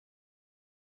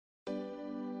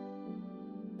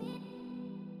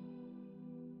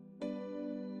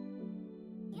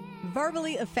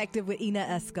Verbally Effective with Ina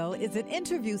Esco is an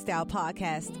interview-style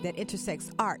podcast that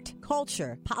intersects art,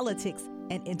 culture, politics,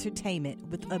 and entertainment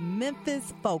with a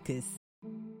Memphis focus.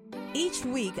 Each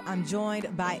week, I'm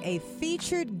joined by a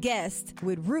featured guest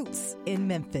with roots in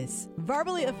Memphis.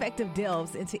 Verbally Effective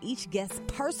delves into each guest's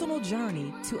personal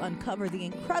journey to uncover the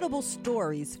incredible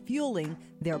stories fueling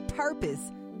their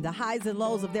purpose, the highs and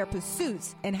lows of their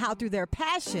pursuits, and how through their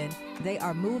passion, they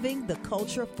are moving the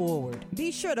culture forward.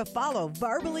 Be sure to follow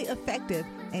Verbally Effective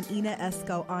and Ina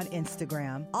Esco on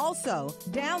Instagram. Also,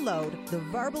 download the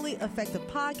Verbally Effective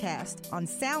podcast on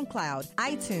SoundCloud,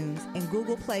 iTunes, and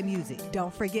Google Play Music.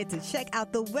 Don't forget to check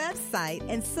out the website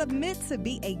and submit to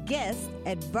be a guest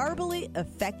at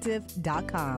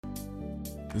verballyeffective.com.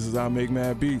 This is I Make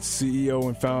Mad Beats, CEO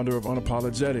and founder of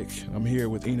Unapologetic. I'm here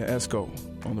with Ina Esco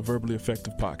on the Verbally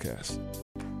Effective podcast.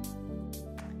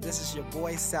 This is your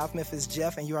boy, South Memphis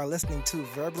Jeff, and you are listening to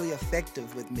Verbally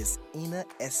Effective with Miss Ina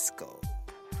Esco.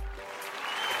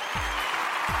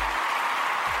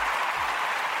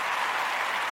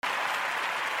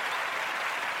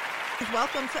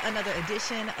 Welcome to another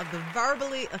edition of the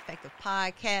Verbally Effective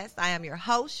podcast. I am your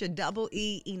host, your double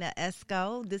E, Ina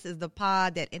Esco. This is the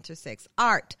pod that intersects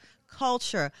art,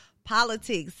 culture,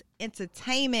 politics,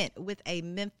 entertainment with a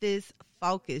Memphis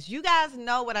focus. You guys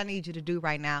know what I need you to do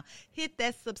right now. Hit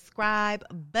that subscribe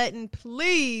button,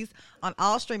 please, on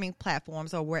all streaming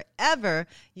platforms or wherever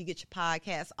you get your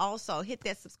podcasts. Also, hit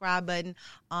that subscribe button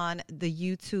on the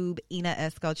YouTube Ina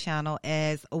Esco channel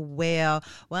as well.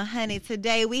 Well, honey,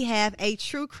 today we have a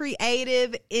true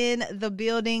creative in the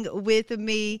building with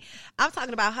me. I'm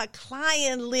talking about her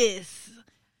client list.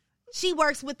 She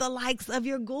works with the likes of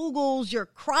your Googles, your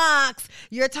Crocs,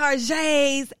 your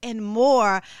Tarjets, and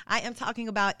more. I am talking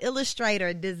about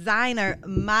illustrator, designer,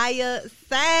 Maya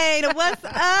Sain. What's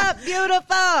up,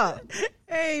 beautiful?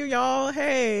 Hey, y'all.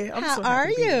 Hey. How are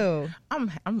you?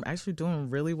 I'm actually doing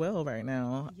really well right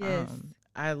now. Yes.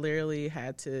 I literally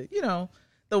had to,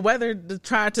 the weather to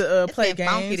try to play games.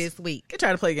 Funky this week. I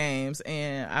tried to play games,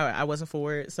 and I wasn't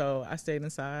for it, so I stayed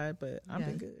inside, but I've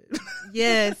been good.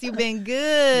 Yes, you've been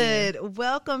good. Yeah.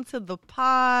 Welcome to the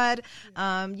pod.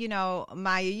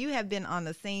 Maya, you have been on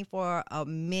the scene for a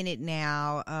minute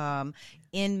now,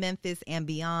 in Memphis and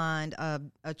beyond.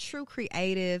 A true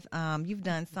creative. You've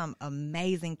done some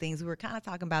amazing things. We were kind of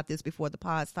talking about this before the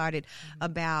pod started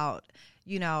about,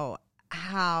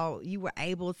 how you were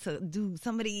able to do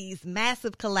some of these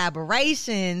massive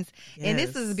collaborations. Yes. And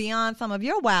this is beyond some of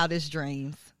your wildest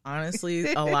dreams.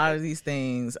 Honestly, a lot of these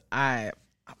things, if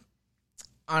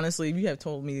you have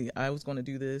told me I was going to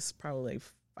do this probably like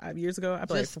 5 years ago, I'd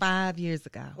be just 5 years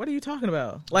ago. What are you talking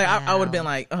about? Like, wow. I would have been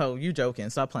like, oh, you joking.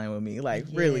 Stop playing with me. Like,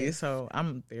 yes. Really? So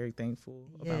I'm very thankful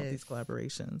about these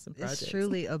collaborations and projects. It's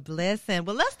truly a blessing.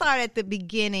 Well, let's start at the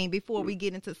beginning before we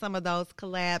get into some of those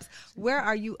collabs. Where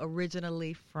are you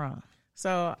originally from?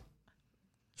 So,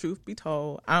 truth be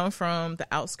told, I'm from the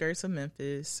outskirts of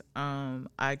Memphis.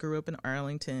 I grew up in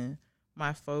Arlington.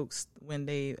 My folks,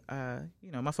 my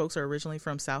folks are originally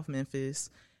from South Memphis.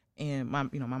 And my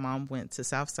mom went to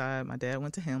Southside. My dad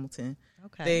went to Hamilton.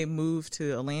 Okay. They moved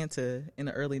to Atlanta in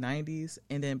the early 90s.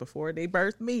 And then before they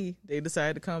birthed me, they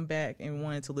decided to come back and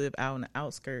wanted to live out in the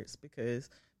outskirts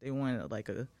because they wanted like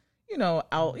a,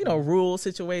 rural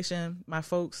situation. I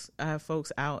have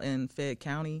folks out in Fayette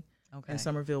County, in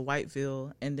Somerville,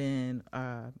 Whiteville. And then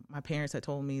my parents had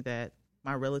told me that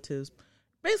my relatives,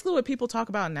 basically what people talk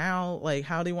about now, like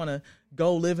how they want to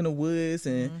go live in the woods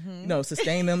and,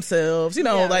 sustain themselves,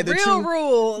 like the real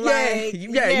rule.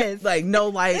 Yes. Like no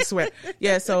lights.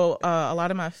 So a lot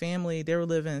of my family, they were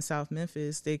living in South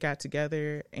Memphis. They got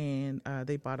together and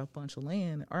they bought a bunch of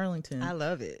land in Arlington. I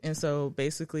love it. And so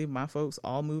basically my folks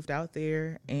all moved out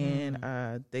there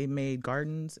and they made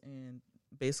gardens, and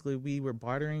basically we were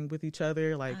bartering with each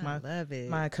other. Like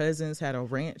my cousins had a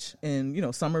ranch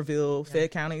in, Somerville,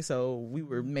 Fayette County. So we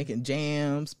were making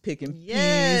jams, picking peas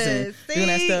and doing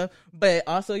that stuff. But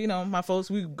also, my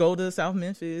folks, we go to South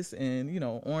Memphis and,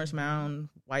 Orange Mound,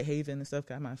 Whitehaven and stuff.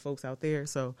 Got my folks out there.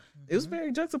 So it was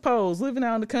very juxtaposed, living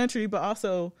out in the country, but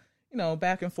also,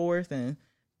 back and forth, and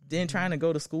then trying to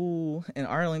go to school in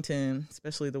Arlington,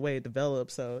 especially the way it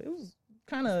developed. So it was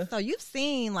so you've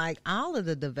seen like all of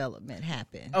the development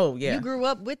happen. Oh yeah, you grew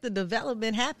up with the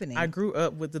development happening. I grew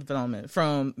up with the development.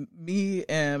 From me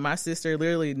and my sister,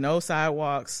 literally no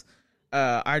sidewalks.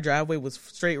 Our driveway was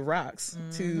straight rocks.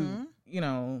 To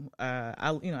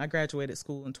I graduated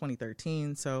school in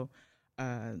 2013. So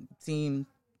seeing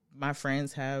my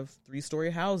friends have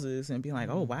 3-story houses and being like,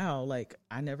 oh wow, like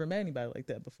I never met anybody like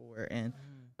that before. And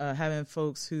having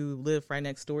folks who live right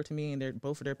next door to me, and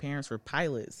both of their parents were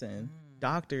pilots, and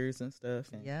doctors and stuff.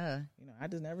 And, Yeah. you know, I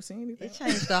just never seen anything. It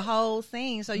changed the whole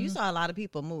scene. So you saw a lot of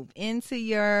people move into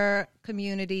your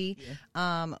community.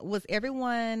 Yeah. Was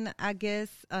everyone, I guess,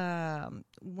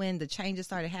 when the changes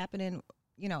started happening,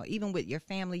 you know, even with your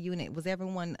family unit, was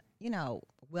everyone, you know,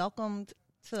 welcomed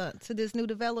to this new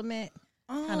development?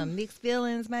 Kind of mixed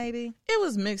feelings, maybe? It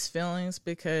was mixed feelings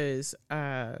because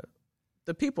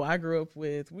the people I grew up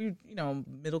with, we, you know,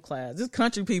 middle class, just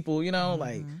country people, you know,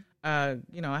 like,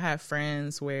 you know, I have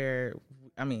friends where,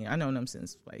 I mean, I know them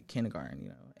since like kindergarten, you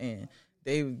know, and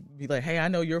they would be like, hey, I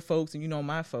know your folks and you know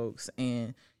my folks.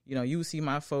 And, you know, you would see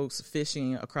my folks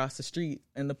fishing across the street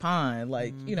in the pond,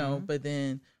 like, you know, but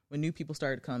then when new people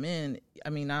started to come in, I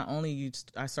mean, not only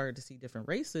I started to see different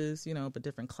races, you know, but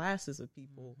different classes of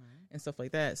people and stuff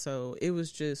like that. So it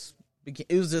was just a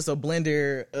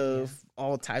blender of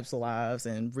all types of lives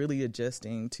and really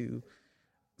adjusting to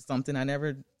something I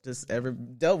never just ever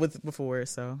dealt with before.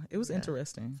 So it was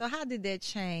interesting. So how did that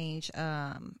change,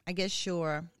 I guess,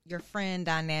 your friend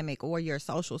dynamic or your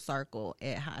social circle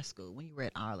at high school when you were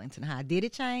at Arlington High? Did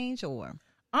it change or?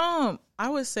 I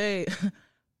would say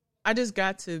I just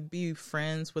got to be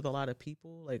friends with a lot of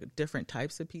people, like different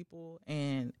types of people,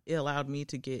 and it allowed me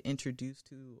to get introduced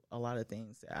to a lot of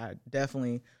things that I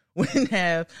definitely wouldn't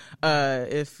have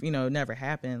if, you know, never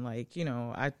happened. Like, you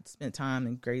know, I spent time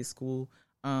in grade school.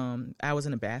 I was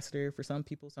an ambassador for some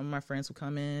people. Some of my friends would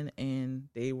come in and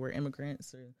they were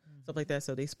immigrants or stuff like that,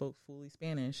 so they spoke fully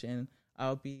Spanish, and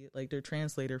I'll be like their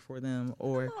translator for them.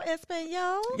 Or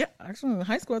Español. Yeah, actually in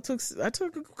high school I took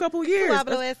a couple years.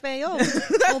 Hablo español.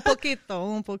 Un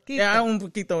poquito. Yeah, un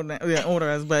poquito. Yeah,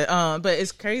 otras. But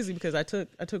it's crazy because I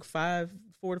took 4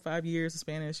 to 5 years of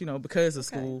Spanish, you know, because of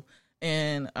school.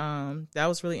 And that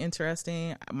was really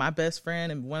interesting. My best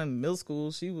friend in one of the middle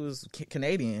schools, she was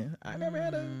Canadian. I never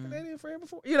had a Canadian friend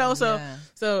before, you know. So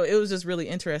it was just really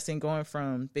interesting going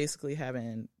from basically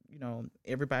having, you know,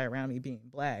 everybody around me being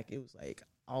black. It was like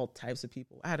all types of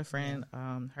people. I had a friend.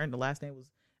 Her the last name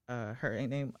was her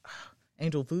name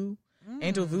Angel Vu.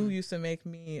 Angel Vu used to make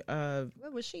me. Where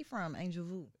was she from, Angel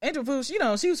Vu? Angel Vu, you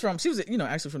know, she was you know,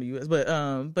 actually from the U.S. But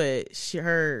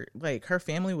her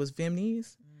family was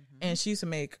Vietnamese. And she used to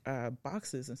make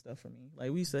boxes and stuff for me. Like,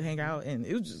 we used to hang out, and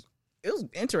it was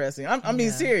interesting. I'm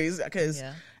being serious, because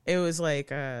it was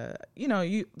like, you know,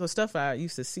 the stuff I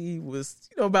used to see was,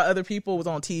 you know, about other people was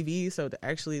on TV. So to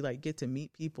actually like get to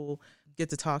meet people, get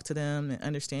to talk to them and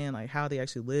understand like how they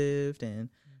actually lived and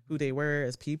who they were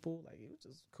as people, like it was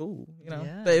just cool, you know.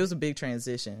 But it was a big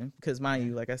transition because, mind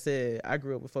you, like I said, I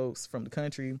grew up with folks from the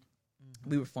country.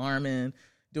 We were farming,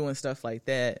 doing stuff like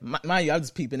that. Mind you, I was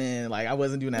just peeping in, like I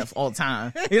wasn't doing that all the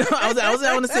time. You know, I was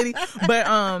out in the city.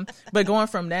 But going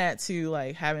from that to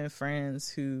like having friends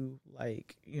who,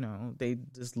 like, you know, they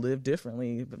just live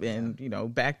differently. And, you know,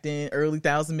 back then, early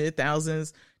mid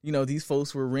thousands, you know, these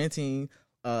folks were renting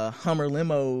Hummer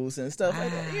limos and stuff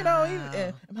like that. You know,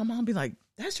 and my mom be like,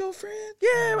 "That's your friend?"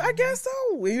 "Yeah, I guess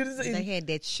so." They had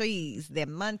that cheese, that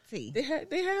Monty. They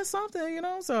had something, you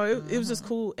know. So it was just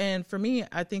cool. And for me,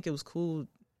 I think it was cool.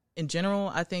 In general,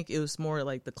 I think it was more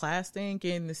like the class thing,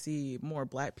 getting to see more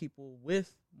black people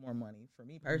with more money for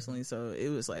me personally. So it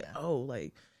was like, like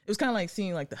it was kind of like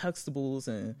seeing like the Huxtables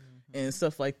and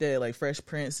stuff like that, like Fresh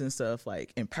Prince and stuff,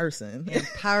 like in person. And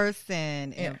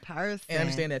understand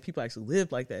that people actually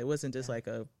lived like that. It wasn't just like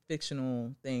a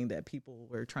fictional thing that people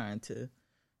were trying to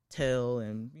tell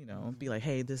and, you know, be like,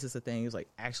 hey, this is a thing. It was like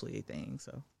actually a thing.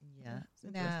 So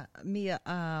now, Mia,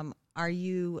 are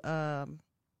you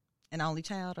an only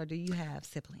child, or do you have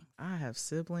siblings? I have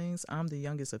siblings. I'm the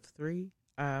youngest of 3.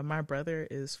 My brother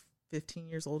is 15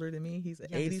 years older than me. He's an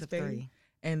 80s baby.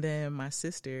 And then my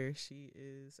sister, she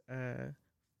is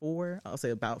 4. I'll say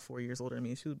about 4 years older than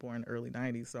me. She was born early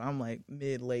 90s, so I'm like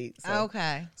mid-late. So,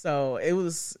 okay. So it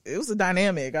was a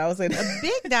dynamic. I would say a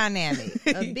big dynamic.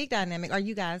 A big dynamic. Are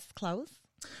you guys close?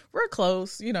 We're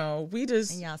close, you know. We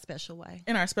just in y'all special way.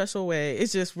 In our special way,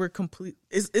 it's just we're complete.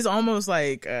 It's almost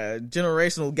like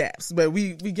generational gaps, but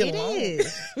we get along. It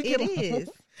is.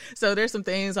 So there's some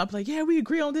things I'm like, yeah, we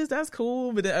agree on this. That's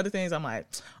cool. But the other things I'm like,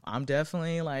 I'm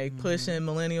definitely like pushing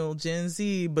millennial Gen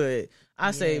Z. But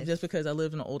I say just because I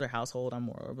live in an older household, I'm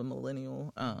more of a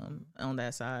millennial on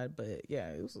that side. But yeah,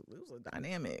 it was a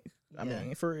dynamic. I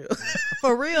mean, for real.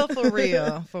 For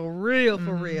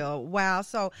real. Wow.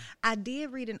 So I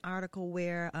did read an article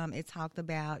where it talked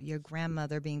about your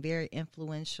grandmother being very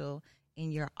influential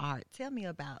in your art. Tell me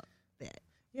about that.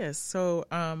 Yes. So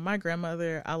my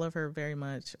grandmother, I love her very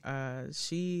much.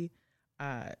 She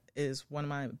is one of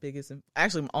my biggest,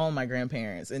 actually all my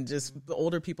grandparents and just the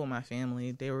older people in my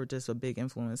family, they were just a big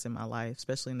influence in my life,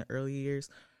 especially in the early years.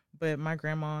 But my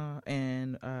grandma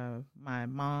and my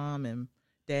mom and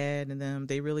dad and them,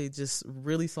 they really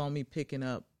saw me picking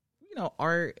up,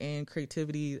 art and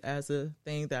creativity as a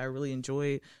thing that I really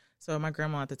enjoyed. So my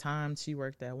grandma at the time, she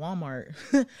worked at Walmart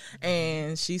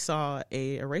and she saw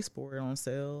a erase board on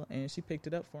sale and she picked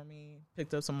it up for me,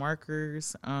 picked up some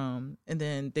markers. And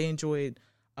then they enjoyed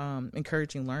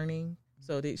encouraging learning.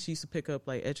 So she used to pick up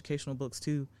like educational books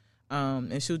too.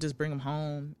 And she would just bring them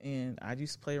home and I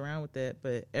used to play around with that.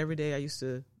 But every day I used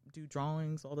to do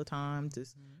drawings all the time,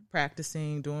 just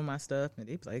practicing, doing my stuff. And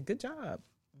they'd be like, good job.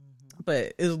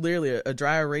 But it was literally a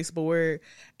dry erase board,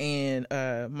 and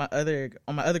on my other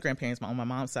grandparents, on my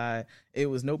mom's side, it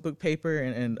was notebook paper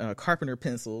and carpenter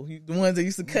pencil, the ones that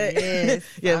used to cut. Yes,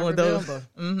 yeah, I one of remember.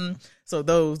 those. So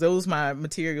those my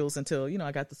materials until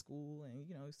I got to school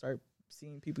and start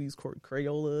seeing people use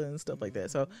Crayola and stuff like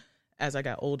that. So as I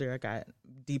got older, I got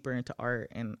deeper into art,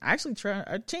 and I actually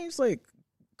I changed like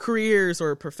careers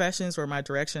or professions or my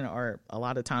direction are a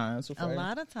lot of times before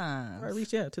I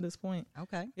reached to this point.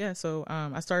 Okay. Yeah. So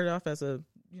I started off as I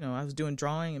was doing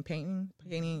drawing and painting,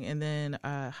 and then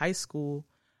high school,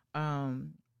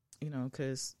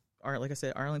 because art, like I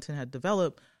said, Arlington had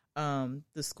developed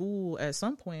the school at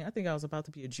some point. I think I was about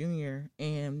to be a junior,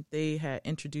 and they had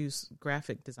introduced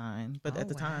graphic design, but at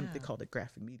the time they called it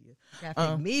graphic media.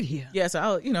 Graphic media. Yeah,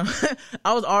 so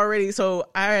I was already, so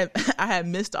I had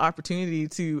missed the opportunity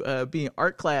to be in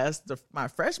art class my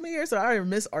freshman year, so I already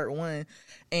missed art 1,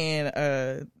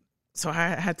 and so I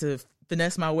had to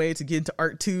finesse my way to get into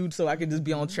art 2 so I could just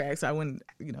be on track. So I wouldn't,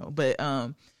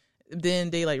 but then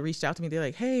they like reached out to me. They're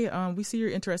like, hey, we see you're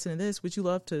interested in this. Would you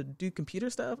love to do computer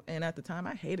stuff? And at the time,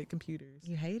 I hated computers.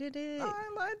 You hated it?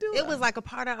 I do. It was like a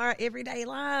part of our everyday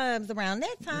lives around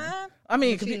that time. I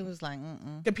mean, it was like,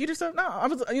 computer stuff? No, I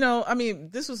was,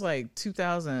 this was like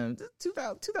 2009,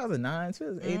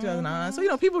 2008, 2009.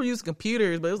 So, people were using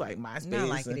computers, but it was like MySpace. Not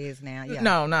like it is now. Yeah.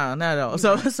 No, not at all.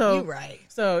 You're right.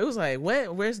 So it was like,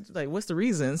 what's the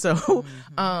reason? So,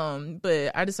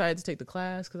 but I decided to take the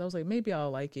class because I was like, maybe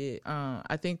I'll like it.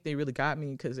 I think they really got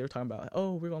me because they were talking about,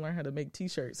 oh, we're gonna learn how to make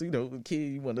T-shirts. So, kid,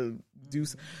 you want to do.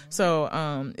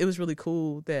 So, it was really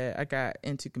cool that I got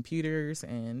into computers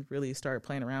and really started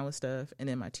playing around with stuff. And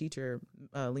then my teacher,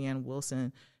 Leanne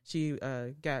Wilson, she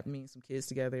got me and some kids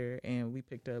together, and we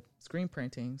picked up screen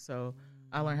printing. So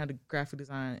I learned how to graphic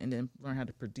design and then learn how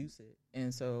to produce it.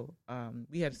 And so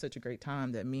we had such a great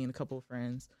time that me and a couple of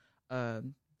friends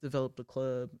developed a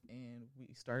club, and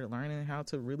we started learning how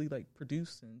to really like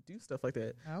produce and do stuff like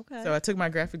that. Okay. So I took my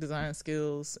graphic design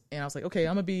skills and I was like, okay,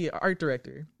 I'm gonna be an art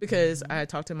director, because I had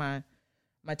talked to my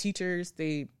teachers.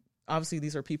 They obviously,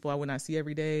 these are people I would not see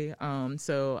every day.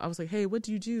 So I was like, hey, what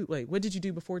do you do? Like, what did you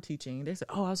do before teaching? They said,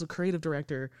 oh, I was a creative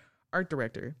director, art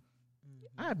director.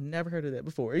 I've never heard of that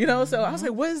before, So I was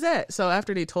like, what is that? So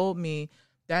after they told me,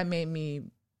 that made me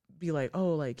be like,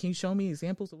 oh, like, can you show me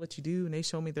examples of what you do? And they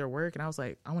showed me their work, and I was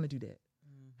like, I want to do that.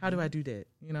 How do I do that?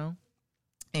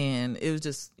 And it was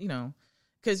just,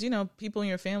 because, people in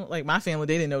your family, like my family,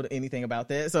 they didn't know anything about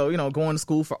that. So, going to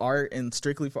school for art and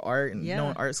strictly for art and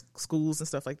knowing art schools and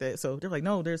stuff like that. So they're like,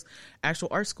 no, there's actual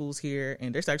art schools here,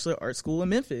 and there's actually an art school in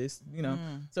Memphis,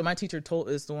 So my teacher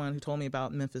is the one who told me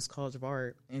about Memphis College of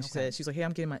Art. And she said, she's like, hey,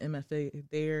 I'm getting my MFA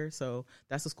there. So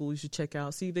that's the school you should check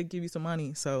out. See if they give you some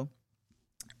money. So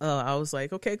I was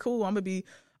like, okay, cool. I'm going to be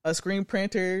a screen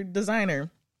printer designer.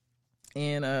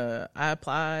 And I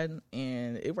applied,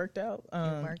 and it worked out.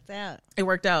 It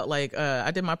worked out. Like,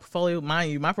 I did my portfolio.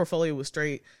 Mind you, my portfolio was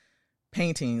straight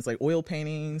paintings, like oil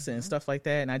paintings and stuff like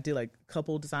that. And I did like a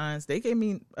couple designs. They gave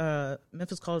me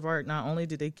Memphis College of Art. Not only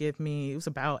did they give me, it was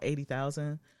about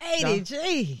 80,000. 80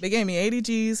 G. They gave me 80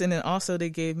 G's, and then also they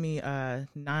gave me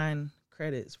 9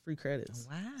 free credits.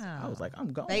 Wow. I was like,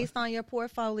 I'm going. Based on your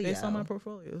portfolio. Based on my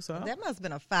portfolio. So that must have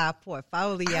been a 5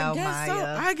 portfolio,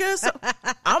 Maya. I guess so.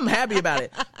 I'm happy about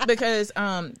it, because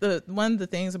one of the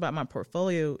things about my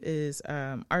portfolio is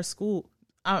our school.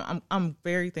 I'm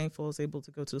very thankful I was able to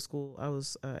go to a school I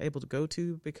was able to go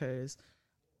to, because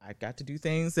I got to do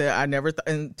things that I never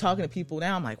and talking to people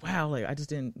now, I'm like, wow, like I just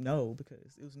didn't know,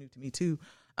 because it was new to me too.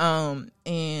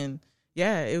 And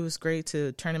yeah, it was great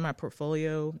to turn in my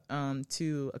portfolio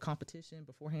to a competition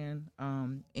beforehand,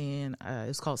 and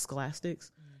it's called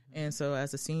Scholastics. And so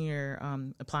as a senior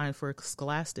applying for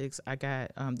Scholastics, I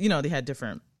got, they had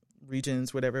different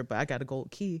regions, whatever, but I got a gold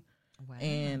key. Wow.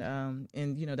 And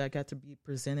that got to be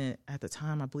presented at the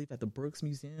time, I believe, at the Brooks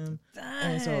Museum. Dang.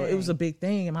 And so it was a big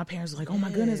thing. And my parents were like, oh my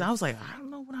goodness. I was like, I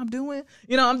don't know what I'm doing.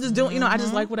 I'm just doing, I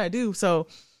just like what I do. So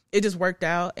it just worked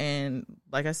out. And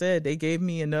like I said, they gave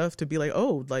me enough to be like,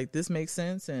 oh, like this makes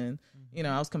sense. And,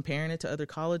 I was comparing it to other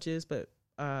colleges, but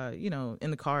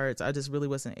in the cards. I just really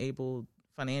wasn't able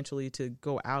financially to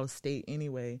go out of state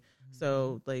anyway.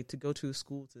 So like to go to a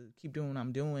school to keep doing what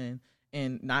I'm doing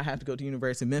and not have to go to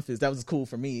University of Memphis, that was cool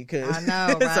for me. Cause I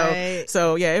know, right?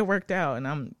 so yeah, it worked out, and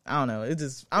I don't know. I'm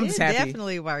just happy. It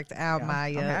definitely worked out, Yeah,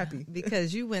 Maya. I'm happy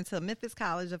because you went to Memphis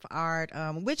College of Art,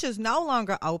 which is no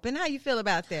longer open. How you feel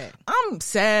about that? I'm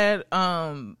sad.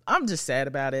 I'm just sad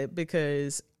about it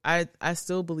because I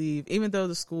still believe, even though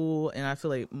the school, and I feel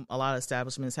like a lot of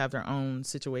establishments have their own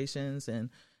situations and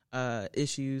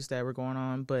issues that were going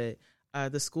on, but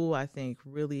the school, I think,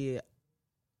 really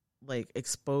like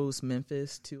exposed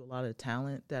Memphis to a lot of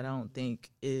talent that I don't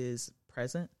think is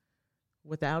present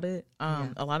without it.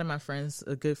 A lot of my friends,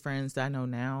 good friends that I know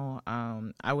now,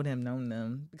 I wouldn't have known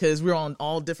them because we're on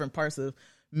all different parts of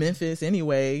Memphis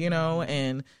anyway,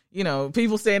 and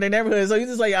people stay in their neighborhood, so you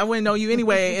just like, I wouldn't know you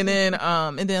anyway. And then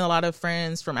a lot of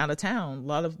friends from out of town, a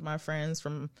lot of my friends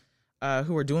from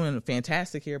who are doing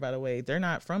fantastic here, by the way, they're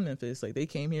not from Memphis. Like, they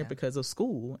came here because of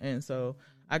school, and so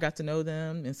I got to know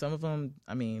them. And some of them,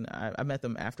 I mean, I met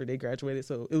them after they graduated,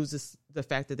 so it was just the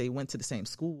fact that they went to the same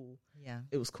school. Yeah,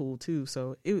 it was cool too.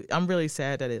 So I'm really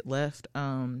sad that it left.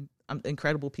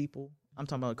 Incredible people. I'm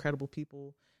talking about incredible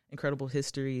people, incredible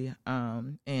history,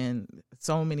 and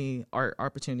so many art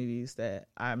opportunities that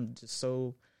I'm just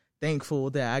so thankful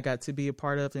that I got to be a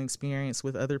part of and experience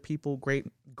with other people,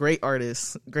 great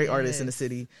artists in the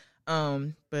city.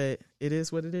 But it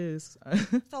is what it is.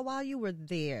 So while you were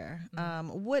there,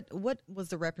 what was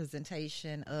the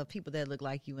representation of people that look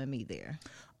like you and me there?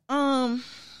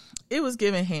 It was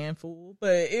given handful,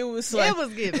 but it was like, it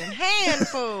was given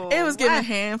handful. It was given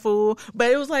handful,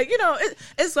 but it was like,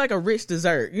 it's like a rich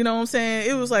dessert. You know what I'm saying?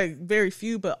 It was like very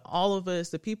few, but all of us,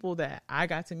 the people that I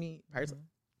got to meet personally,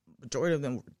 majority of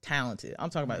them were talented. I'm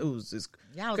talking about, it was just,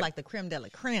 y'all was like the creme de la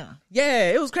creme. Yeah,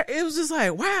 it was just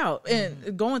like, wow.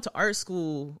 And going to art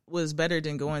school was better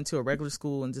than going to a regular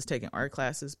school and just taking art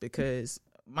classes, because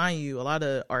mind you, a lot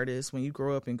of artists, when you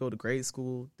grow up and go to grade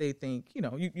school, they think,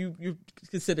 you're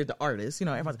considered the artist.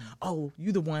 Everyone's like, oh,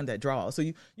 you the one that draws. So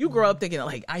you grow up thinking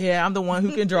like, yeah, I'm the one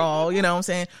who can draw, you know what I'm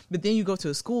saying? But then you go to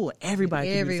a school, everybody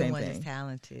can do the same thing. Everyone is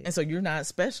talented. And so you're not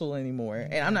special anymore.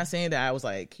 And I'm not saying that I was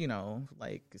like,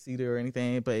 like Casita or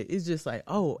anything, but it's just like,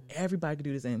 oh, everybody can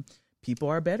do this, and people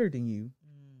are better than you.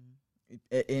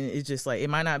 And it's just like, it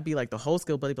might not be like the whole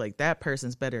skill, but it'd be like, that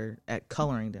person's better at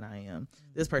coloring than I am.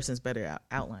 This person's better at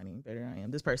outlining better than I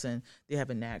am. This person, they have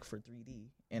a knack for 3D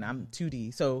and I'm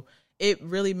 2D. So it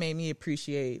really made me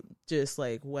appreciate just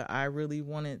like what I really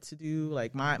wanted to do,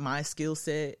 like my skill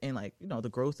set and like, the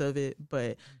growth of it,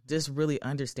 but just really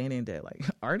understanding that like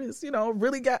artists,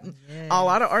 really got a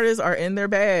lot of artists are in their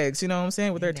bags, you know what I'm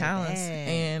saying, with their talents.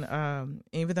 And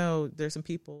even though there's some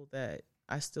people that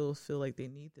I still feel like they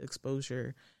need the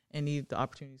exposure and need the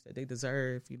opportunities that they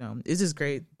deserve. It's just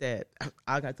great that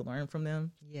I got to learn from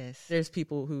them. Yes. There's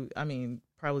people who,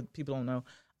 probably people don't know,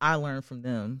 I learned from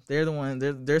them. They're the one,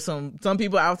 there's some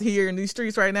people out here in these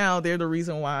streets right now. They're the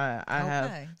reason why I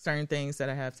have certain things that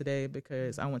I have today,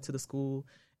 because I went to the school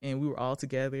and we were all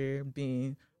together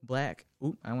being Black.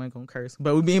 Oop, I wasn't gonna curse,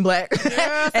 but we being Black.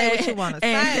 Yeah, say what you want to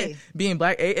say. Being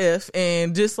Black AF,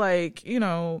 and just like,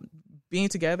 being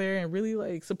together and really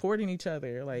like supporting each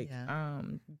other, like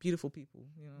beautiful people.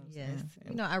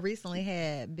 I recently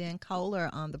had Ben Kohler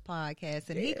on the podcast,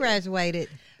 and he graduated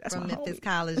from Memphis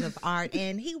College of Art,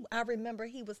 and I remember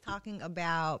he was talking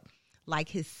about like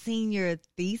his senior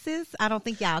thesis. I don't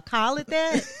think y'all call it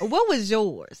that. What was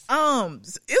yours? It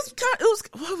was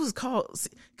what was it called?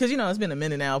 Because it's been a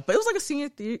minute now, but it was like a senior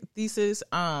thesis.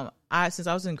 Since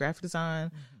I was in graphic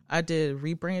design. I did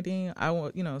rebranding.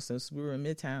 Since we were in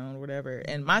Midtown or whatever.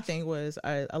 And my thing was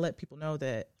I let people know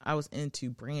that I was into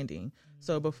branding.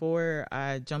 So before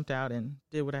I jumped out and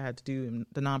did what I had to do in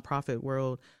the nonprofit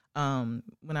world,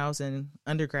 when I was in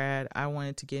undergrad, I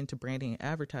wanted to get into branding and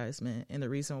advertisement. And the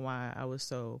reason why I was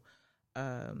so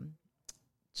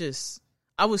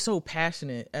I was so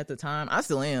passionate at the time. I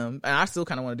still am, and I still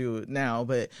kind of want to do it now,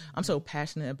 but I'm so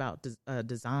passionate about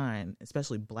design,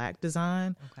 especially Black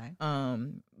design. Okay.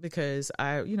 Because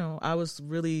I was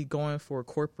really going for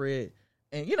corporate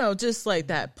and, just like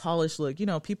that polished look.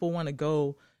 People want to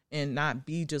go and not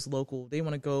be just local. They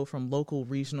want to go from local,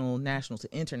 regional, national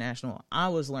to international. I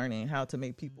was learning how to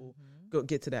make people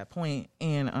get to that point.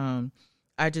 And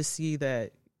I just see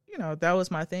that, that was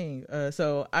my thing.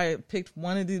 So I picked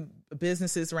one of the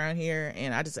businesses around here,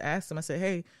 and I just asked them, I said,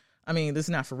 hey, this is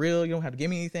not for real. You don't have to give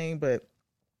me anything, but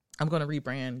I'm going to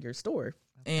rebrand your store.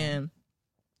 Okay. And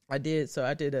I did. So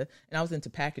I did and I was into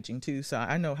packaging too. So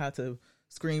I know how to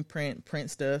screen print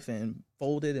stuff and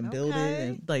fold it and build it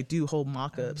and like do whole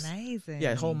mock-ups. Amazing.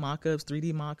 Yeah, whole mock-ups,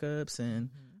 3D mock-ups, and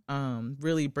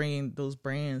really bringing those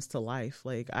brands to life.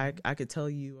 Like I could tell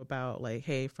you about like,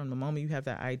 hey, from the moment you have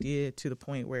that idea to the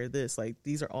point where these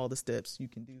are all the steps you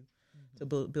can do to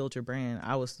build your brand.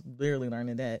 I was literally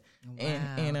learning that. Wow.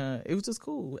 And it was just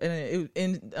cool.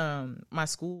 And my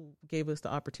school gave us the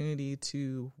opportunity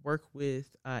to work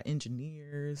with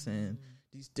engineers and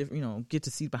these different, get to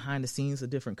see behind the scenes of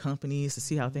different companies to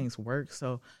see how things work.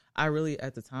 So I really,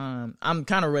 at the time, I'm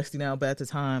kind of rusty now, but at the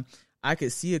time, I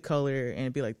could see a color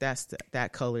and be like, that's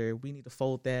that color. We need to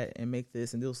fold that and make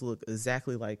this, and this will look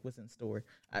exactly like what's in store.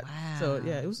 Wow. So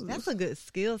yeah, that's a good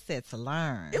skill set to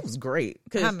learn. It was great.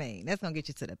 I mean, that's gonna get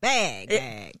you to the bag.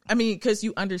 I mean, because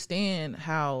you understand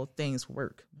how things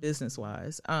work business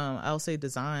wise. I'll say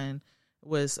design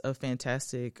was a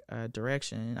fantastic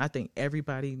direction. I think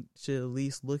everybody should at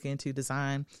least look into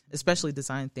design, especially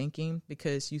design thinking,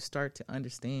 because you start to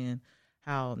understand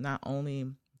how not only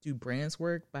do brands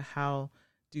work, but how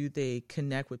do they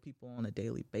connect with people on a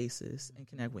daily basis and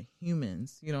connect with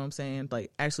humans? You know what I'm saying?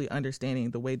 Like actually understanding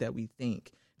the way that we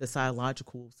think, the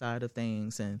psychological side of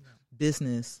things and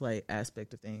business like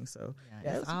aspect of things. So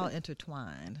yeah, it's all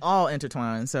intertwined. All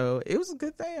intertwined. So it was a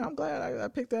good thing. I'm glad I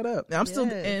picked that up. And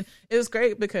and it was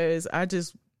great because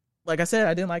like I said,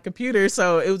 I didn't like computers.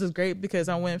 So it was just great because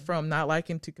I went from not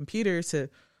liking to computers to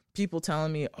people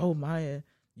telling me, oh, Maya,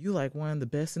 you like one of the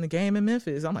best in the game in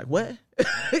Memphis. I'm like, what?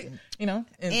 And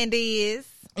is.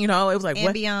 It was like, and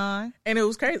what? Beyond. And it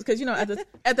was crazy because,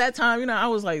 at that time, I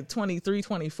was like 23,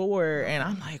 24. And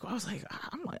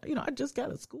I just got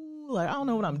to school. Like, I don't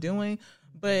know what I'm doing.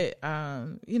 But,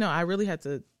 I really had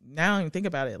to now even think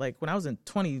about it. Like when I was in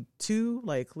 22,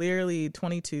 like clearly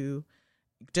 22,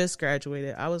 just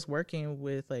graduated, I was working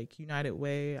with like United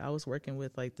Way. I was working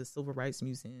with like the Civil Rights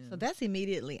Museum. So that's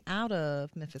immediately out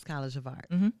of Memphis College of Art.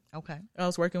 Mm-hmm. Okay. I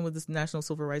was working with this National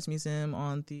Civil Rights Museum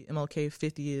on the MLK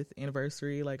 50th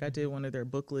anniversary. Like I did one of their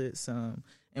booklets and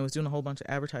was doing a whole bunch of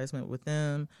advertisement with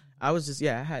them. I was just,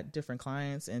 I had different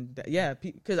clients and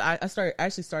because I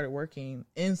started working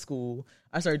in school.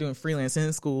 I started doing freelance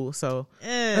in school. So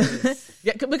because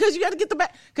you got to get the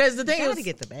bag. Because the thing is, to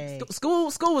get the bag.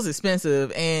 School was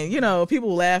expensive, and people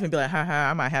will laugh and be like, "Ha ha,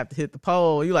 I might have to hit the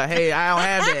pole." You like, "Hey, I don't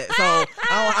have that, so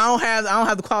I don't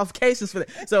have the qualifications for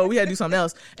that." So we had to do something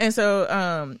else. And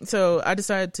so I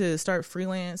decided to start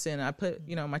freelance, and I put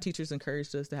my teachers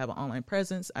encouraged us to have an online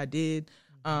presence. I did.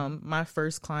 My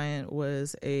first client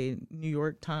was a New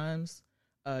York Times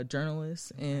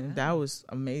journalist, and that was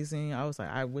amazing. I was like,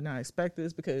 I would not expect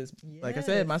this because, like I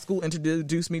said, my school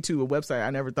introduced me to a website I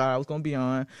never thought I was going to be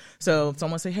on. So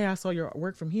someone said, "Hey, I saw your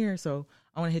work from here, so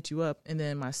I want to hit you up." And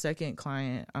then my second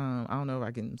client, I don't know if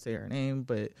I can say her name,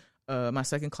 but my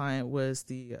second client was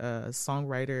the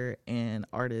songwriter and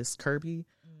artist Kirby.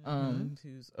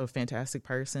 Who's a fantastic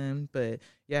person. But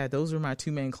yeah, those were my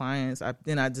two main clients. I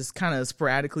just kind of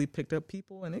sporadically picked up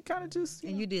people, and it kind of just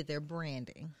you did their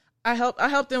branding. I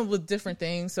helped them with different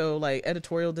things. So like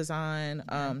editorial design,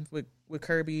 with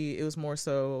Kirby, it was more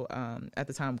so at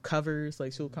the time covers.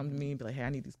 Like she'll come to me and be like, "Hey, I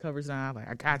need these covers now." I'm like,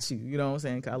 "I got you." You know what I'm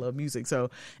saying? 'Cause I love music.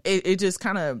 So it just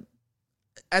kind of,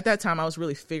 at that time I was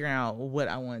really figuring out what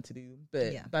I wanted to do.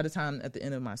 But by the time at the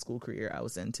end of my school career, I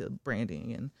was into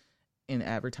branding and in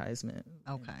advertisement.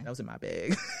 Okay. That was in my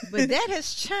bag. But that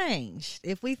has changed.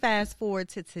 If we fast forward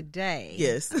to today,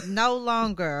 yes, no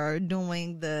longer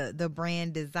doing the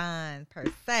brand design per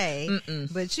se,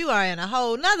 but you are in a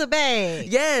whole nother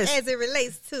bag. Yes. As it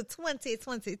relates to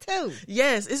 2022.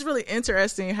 Yes. It's really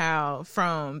interesting how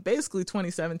from basically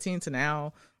 2017 to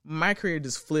now, my career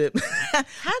just flipped.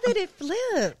 How did it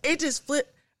flip? It just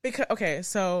flipped because,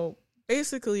 so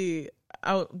basically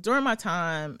during my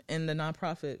time in the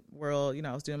nonprofit world,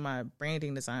 I was doing my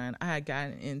branding design. I had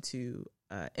gotten into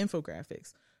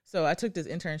infographics. So I took this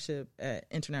internship at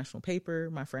International Paper.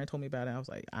 My friend told me about it. I was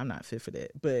like, I'm not fit for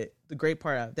that. But the great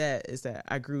part of that is that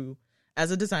I grew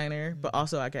as a designer, but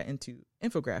also I got into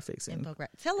infographics.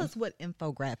 Tell us what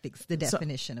infographics, the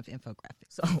definition of infographics.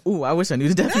 So, I wish I knew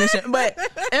the definition. But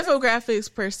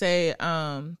infographics per se,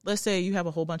 let's say you have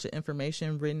a whole bunch of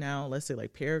information written out, let's say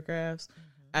like paragraphs.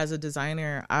 As a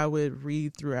designer, I would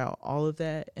read throughout all of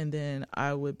that, and then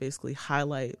I would basically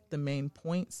highlight the main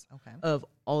points of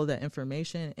all of that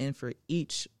information. And for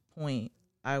each point,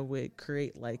 I would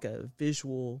create like a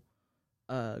visual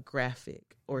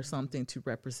graphic or something to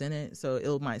represent it. So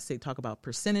it might talk about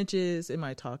percentages. It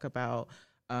might talk about,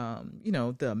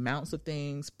 the amounts of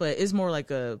things, but it's more like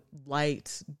a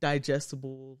light,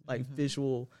 digestible, like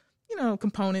visual,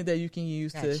 component that you can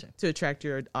use to attract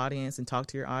your audience and talk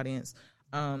to your audience.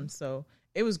 So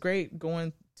it was great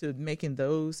going to making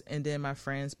those, and then my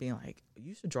friends being like,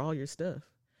 you should draw your stuff.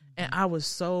 And I was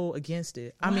so against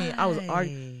it. I mean, I was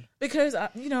arguing because,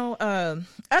 at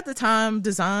the time,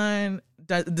 design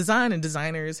and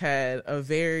designers had a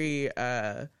very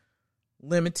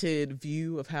limited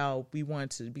view of how we wanted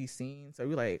to be seen. So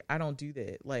we're like, I don't do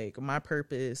that. Like, my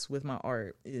purpose with my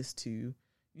art is to,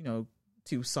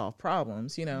 to solve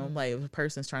problems, like if a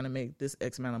person's trying to make this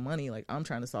X amount of money, like I'm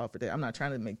trying to solve for that. I'm not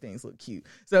trying to make things look cute.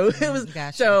 So it was,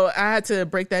 so I had to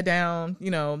break that down,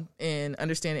 and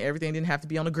understand that everything didn't have to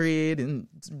be on a grid and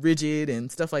rigid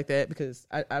and stuff like that, because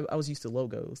I was used to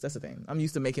logos. That's the thing. I'm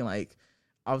used to making, like,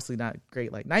 obviously not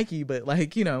great like Nike, but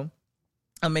like,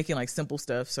 I'm making like simple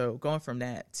stuff. So going from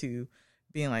that to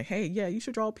being like, hey, yeah, you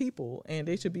should draw people and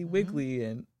they should be wiggly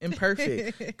and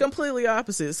imperfect, completely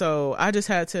opposite. So I just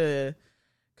had to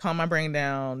calm my brain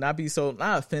down, not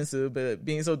offensive, but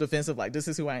being so defensive, like this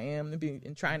is who I am,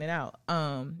 and trying it out.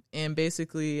 And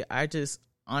basically I just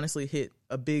honestly hit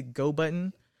a big go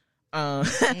button.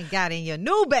 And got in your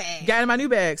new bag. Got in my new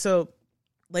bag. So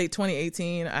late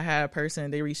 2018, I had a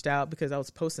person, they reached out because I was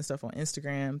posting stuff on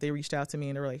Instagram. They reached out to me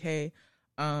and they were like, hey,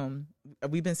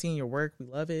 we've been seeing your work. We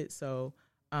love it. So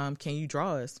can you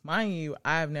draw us? Mind you,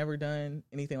 I've never done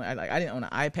anything like I didn't own an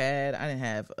iPad. I didn't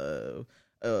have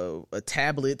a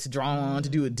tablet to draw on, to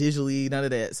do it digitally, none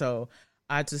of that. So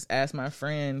I just asked my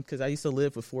friend, because I used to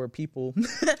live with 4 people.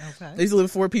 Okay. I used to live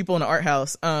with 4 people in an art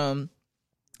house.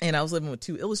 And I was living with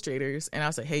 2 illustrators, and I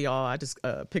was like, hey, y'all, I just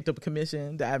picked up a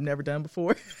commission that I've never done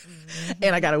before.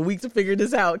 And I got a week to figure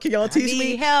this out. Can y'all teach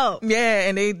me? Help. Yeah.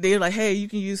 And they're like, hey, you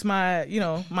can use my,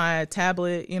 my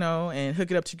tablet, and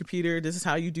hook it up to your computer. This is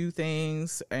how you do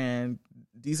things. And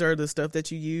these are the stuff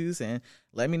that you use. And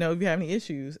let me know if you have any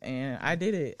issues. And I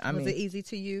did it. Was it easy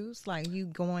to use? Like you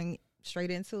going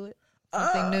straight into it?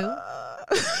 Something new?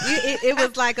 It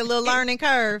was like a little learning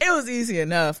curve. It was easy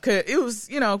enough. Cause it was,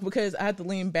 because I had to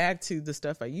lean back to the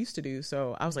stuff I used to do.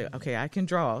 So I was like, okay, I can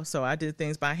draw. So I did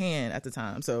things by hand at the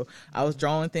time. So I was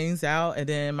drawing things out. And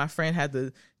then my friend had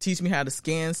to teach me how to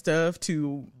scan stuff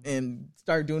and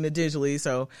start doing it digitally.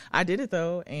 So I did it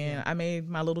though. And I made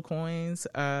my little coins,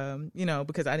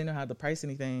 because I didn't know how to price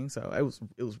anything. So it was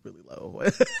really low.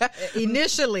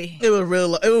 Initially. It was real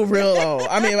low.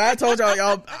 I mean, I told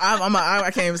y'all,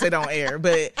 I can't even say that on air,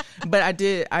 but I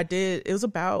did, it was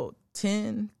about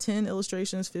 10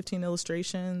 illustrations, 15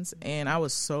 illustrations. And I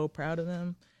was so proud of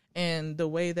them. And the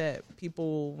way that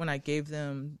people, when I gave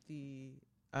them the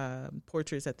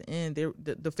portraits at the end,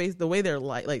 the face, the way they're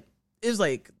like it was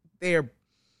like their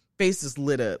faces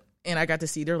lit up, and I got to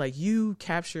see, they're like, you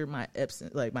captured my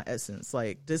essence,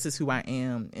 like this is who I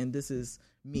am and this is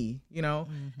me,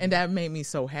 and that made me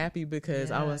so happy, because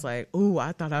I was like, ooh,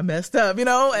 I thought I messed up,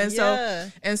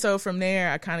 and so from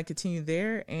there I kind of continued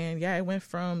there, and it went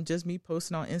from just me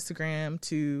posting on Instagram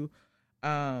to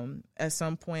at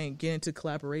some point getting into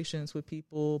collaborations with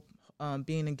people,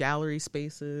 being in gallery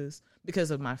spaces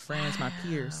because of my friends, my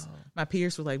peers. My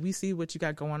peers were like, we see what you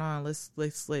got going on. Let's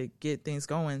like get things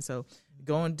going. So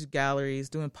going to galleries,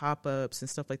 doing pop-ups and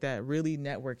stuff like that, really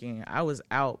networking. I was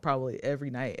out probably every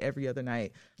night, every other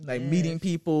night, like meeting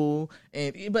people,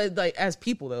 but like as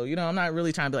people though, I'm not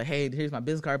really trying to be like, hey, here's my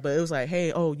business card, but it was like,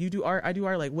 hey, oh, you do art, I do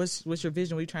art. Like, what's your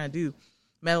vision? What are you trying to do?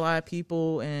 Met a lot of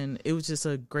people, and it was just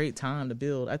a great time to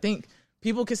build. I think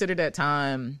people consider that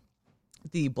time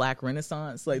the Black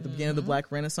Renaissance, like the beginning of the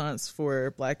Black Renaissance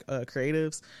for Black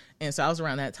creatives. And so I was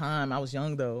around that time. I was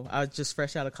young though. I was just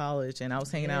fresh out of college, and I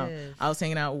was hanging out. I was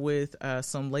hanging out with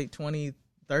some late 20,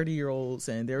 30-year-olds,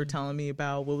 and they were telling me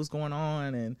about what was going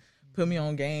on and put me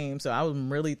on game. So I was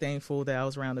really thankful that I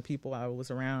was around the people I was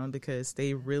around, because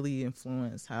they really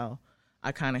influenced how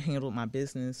I kind of handled my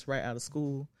business right out of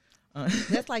school.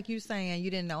 That's like you saying you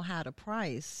didn't know how to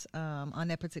price on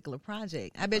that particular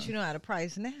project. I bet you know how to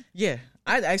price now. Yeah,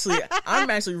 I'm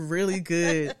actually really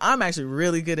good. I'm actually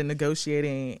really good at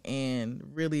negotiating and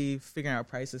really figuring out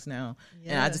prices now.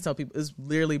 Yeah. And I just tell people it's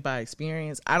literally by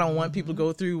experience. I don't want people to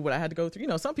go through what I had to go through.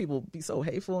 Some people be so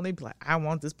hateful, and they be like, I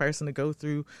want this person to go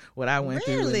through what I went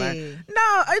through. Really?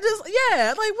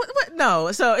 What?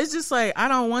 No. So it's just like, I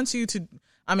don't want you to.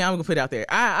 I mean, I'm gonna put it out there.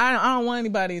 I don't want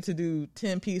anybody to do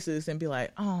 10 pieces and be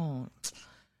like, oh,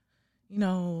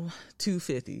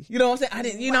 $250. You know what I'm saying? I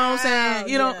didn't. You know what I'm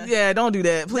saying? Yeah. Don't do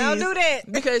that, please. Don't do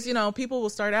that, because people will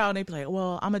start out and they be like,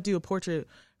 well, I'm gonna do a portrait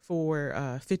for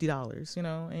 $50,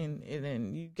 and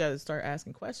then you got to start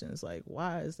asking questions like,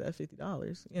 why is that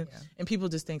 $50? And people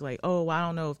just think like, oh, well, I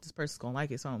don't know if this person's gonna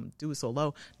like it, so I'm gonna do it so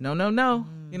low. No.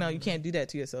 You can't do that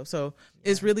to yourself. So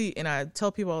it's really, and I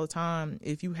tell people all the time,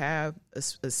 if you have a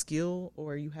skill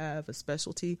or you have a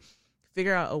specialty,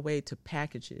 figure out a way to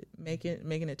package it,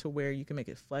 making it to where you can make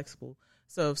it flexible.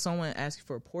 So if someone asks you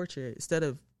for a portrait, instead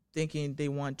of thinking they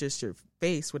want just your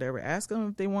face, whatever, ask them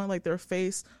if they want like their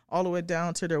face all the way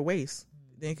down to their waist.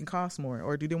 Then it can cost more.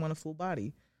 Or do they want a full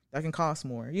body? That can cost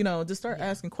more. You know, just start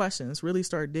asking questions. Really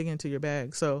start digging into your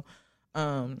bag. So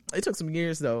it took some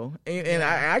years though, and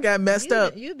I got messed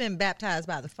up. You've been baptized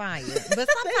by the fire, but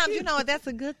sometimes you know that's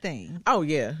a good thing. Oh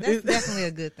yeah, that's definitely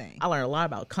a good thing. I learned a lot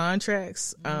about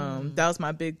contracts. That was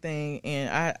my big thing,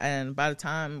 and by the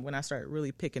time when I started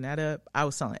really picking that up, I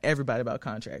was telling everybody about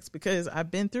contracts because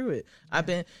I've been through it. Yeah. I've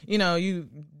been, you know, you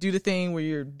do the thing where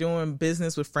you're doing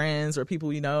business with friends or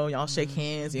people you know, y'all shake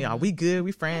hands, you know, we good,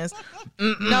 we friends.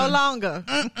 No longer.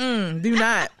 Do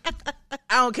not.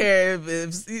 I don't care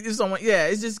if someone,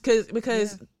 it's just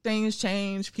because things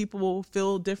change, people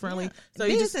feel differently. So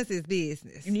business is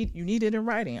business. You need it in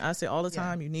writing. I say all the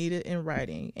time, you need it in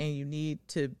writing, and you need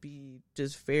to be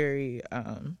just very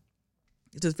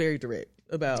direct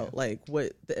about like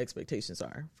what the expectations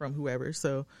are from whoever.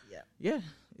 So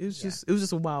it was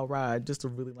just a wild ride just to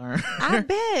really learn. I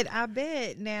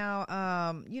bet.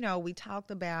 Now, you know, we talked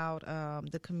about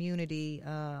the community,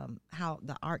 how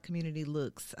the art community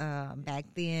looks back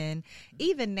then.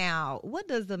 Even now, what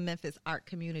does the Memphis art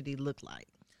community look like?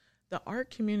 The art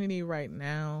community right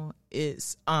now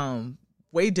is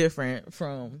way different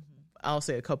from, I'll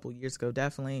say, a couple years ago.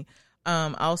 Definitely,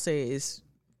 I'll say it's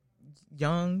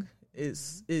young.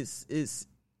 It's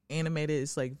animated.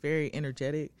 It's like very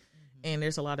energetic. And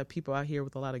there's a lot of people out here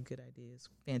with a lot of good ideas,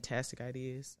 fantastic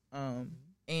ideas,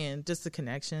 and just the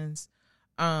connections.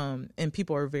 And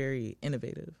people are very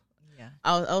innovative. Yeah,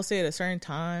 I'll say at a certain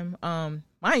time,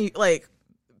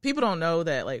 people don't know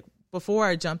that like before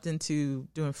I jumped into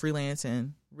doing freelance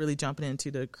and really jumping into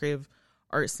the creative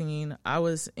art scene, I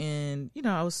was in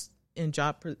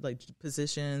job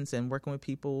positions and working with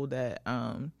people that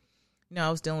I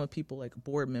was dealing with people like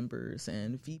board members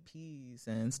and VPs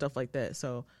and stuff like that.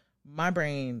 So my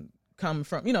brain come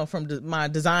from my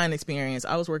design experience.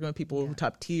 I was working with people who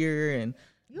top tier and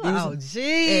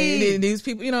these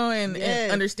people, and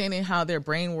understanding how their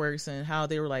brain works and how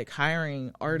they were like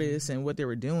hiring artists and what they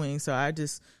were doing. So I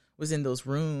just was in those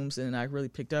rooms and I really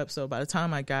picked up. So by the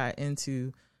time I got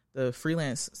into the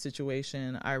freelance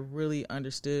situation, I really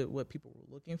understood what people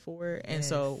were looking for. Yes. And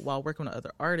so while working with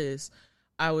other artists,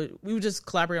 we would just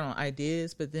collaborate on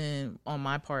ideas, but then on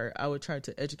my part, I would try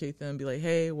to educate them, be like,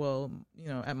 hey, well,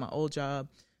 at my old job,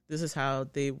 this is how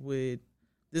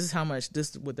much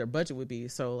what their budget would be.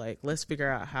 So like, let's figure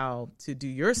out how to do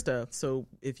your stuff. So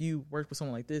if you work with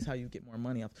someone like this, how you get more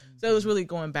money off. Mm-hmm. So it was really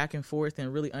going back and forth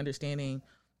and really understanding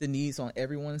the needs on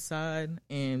everyone's side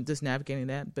and just navigating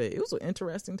that. But it was an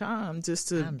interesting time just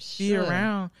to be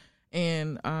around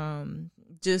and,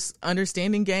 just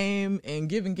understanding game and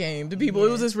giving game to people. It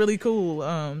was just really cool.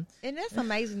 And that's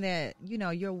amazing that,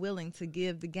 you're willing to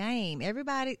give the game.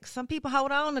 Some people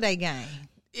hold on to their game.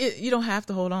 You don't have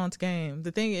to hold on to game.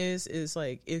 The thing is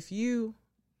like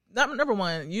number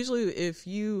one, usually if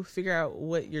you figure out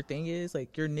what your thing is,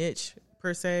 like your niche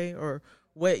per se, or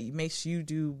what makes you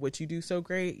do what you do so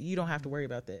great, you don't have to worry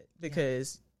about that.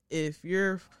 Because if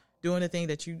you're doing the thing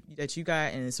that you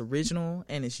got and it's original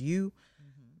and it's you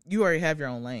already have your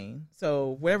own lane.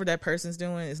 So whatever that person's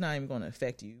doing, it's not even going to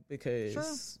affect you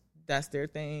because that's their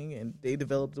thing and they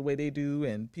develop the way they do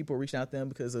and people reach out to them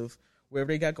because of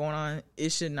whatever they got going on.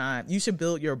 It should not. You should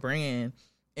build your brand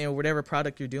and whatever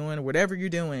product you're doing, whatever you're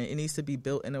doing, it needs to be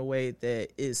built in a way that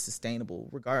is sustainable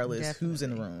regardless who's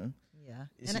in the room. Yeah.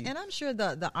 And I'm sure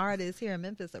the artists here in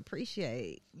Memphis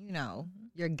appreciate,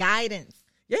 your guidance.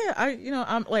 Yeah, I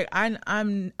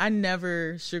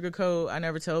never sugarcoat. I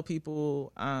never tell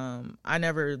people. I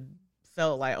never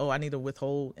felt like, I need to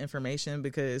withhold information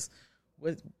because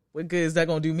what good is that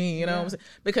going to do me? You know what I'm saying?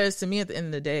 Because to me, at the end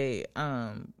of the day,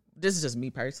 this is just me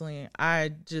personally.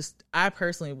 I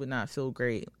personally would not feel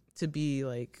great to be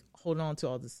like holding on to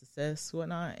all the success,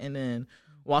 whatnot, and then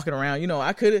walking around.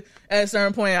 I could have at a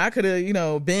certain point. I could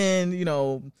have,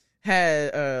 been,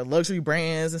 had luxury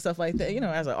brands and stuff like that,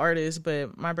 as an artist.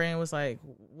 But my brand was like,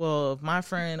 well, if my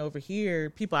friend over here,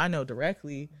 people I know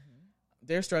directly,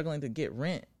 they're struggling to get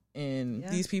rent. And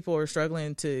these people are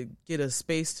struggling to get a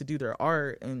space to do their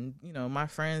art. And, my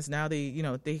friends now,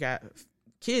 they got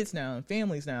kids now and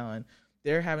families now. And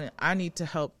I need to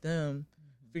help them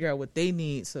figure out what they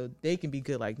need so they can be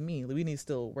good like me. We need to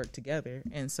still work together.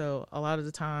 And so a lot of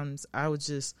the times I would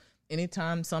just,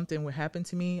 anytime something would happen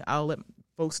to me, I'll let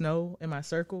folks know in my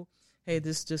circle, hey,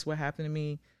 this is just what happened to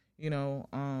me.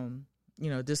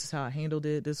 This is how I handled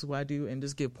it. This is what I do. And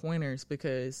just give pointers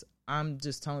because I'm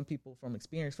just telling people from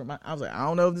experience. I was like, I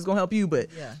don't know if this is gonna help you, but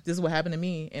Yeah. this is what happened to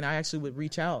me. And I actually would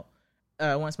reach out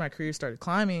once my career started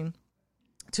climbing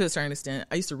to a certain extent.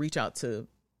 I used to reach out to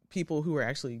people who were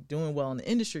actually doing well in the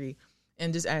industry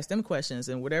and just ask them questions.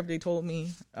 And whatever they told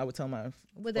me, I would tell my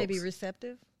Would they be folks.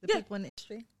 receptive? The Yeah. people in the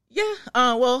industry? Yeah.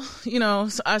 Well, you know,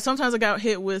 sometimes I got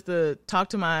hit with the talk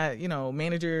to my, you know,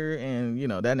 manager, and, you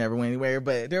know, that never went anywhere.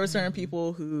 But there were certain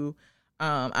people who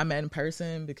I met in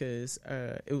person because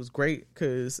it was great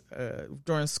because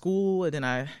during school, and then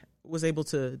I was able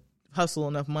to hustle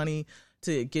enough money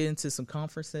to get into some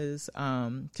conferences.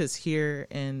 Because here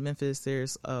in Memphis,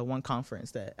 there's one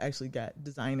conference that actually got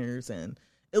designers and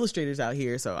illustrators out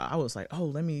here. So I was like, oh,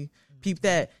 let me peep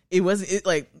that.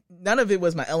 Like none of it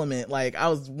was my element. Like I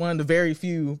was one of the very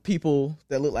few people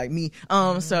that looked like me.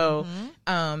 But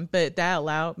that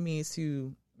allowed me to,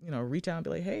 you know, reach out and be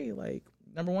like, hey, like,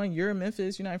 number one, you're in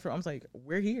Memphis, you're not from. I was like,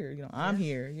 we're here, you know, I'm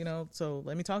here, you know, so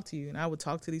let me talk to you. And I would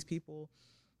talk to these people.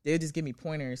 They would just give me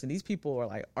pointers, and these people are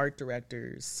like art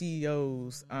directors,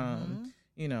 CEOs,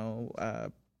 you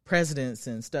know, presidents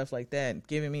and stuff like that,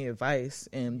 giving me advice.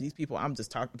 And these people I'm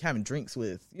just having drinks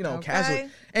with, you know, casually.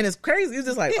 And it's crazy. It's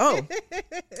just like, oh,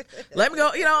 let me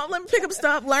go, you know, let me pick up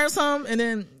stuff, learn some, and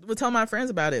then we'll tell my friends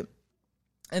about it.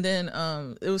 And then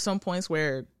it was some points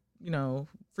where, you know,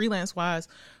 freelance wise,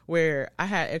 where I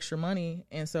had extra money,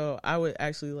 and so I would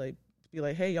actually like be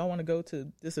like, hey, y'all want to go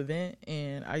to this event?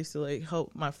 And I used to like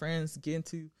help my friends get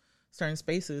into certain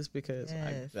spaces because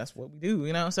that's what we do,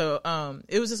 you know? So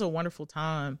it was just a wonderful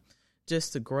time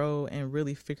just to grow and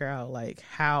really figure out like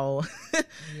how,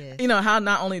 you know, how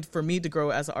not only for me to grow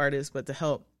as an artist, but to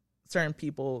help certain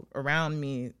people around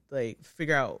me like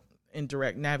figure out and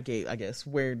navigate, I guess,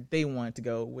 where they want to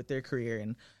go with their career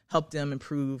and help them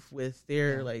improve with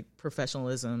their like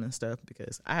professionalism and stuff,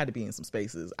 because I had to be in some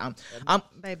spaces. I'm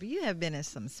Baby, you have been in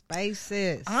some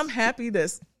spaces. I'm happy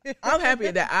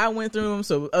that I went through them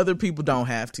so other people don't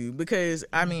have to, because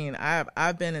I mean,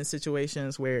 I've been in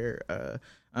situations where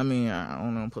I mean, I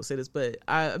don't know if I'm supposed to say this, but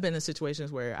I've been in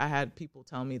situations where I had people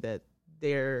tell me that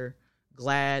they're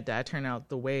glad that I turned out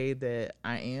the way that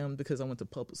I am because I went to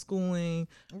public schooling.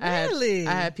 Really?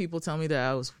 I had people tell me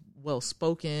that I was well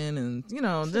spoken, and you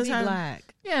know, just had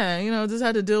black. Yeah, you know, just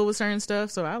had to deal with certain stuff.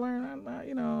 So I learned,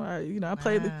 I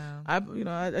played, I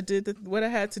did what I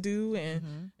had to do,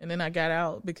 and then I got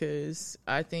out, because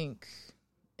I think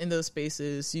in those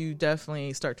spaces you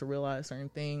definitely start to realize certain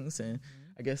things, and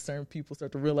I guess certain people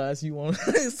start to realize you want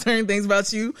certain things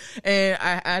about you. And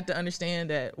I had to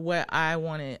understand that what I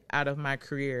wanted out of my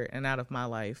career and out of my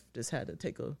life just had to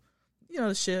take a, you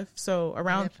know, shift. So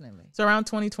around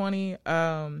 2020,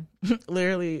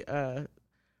 literally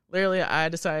I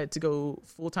decided to go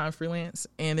full-time freelance.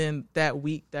 And then that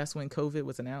week, that's when COVID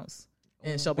was announced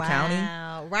in Shelby County.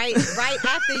 Wow. Right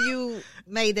after you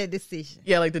made that decision.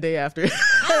 Yeah, like the day after.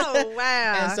 Oh,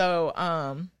 wow. And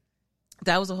so,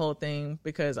 that was the whole thing,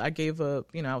 because I gave up,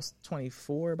 you know, I was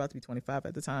 24, about to be 25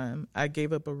 at the time. I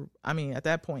gave up, at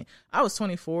that point, I was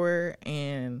 24,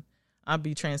 and I'll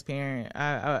be transparent.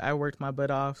 I worked my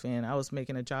butt off, and I was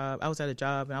making a job. I was at a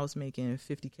job, and I was making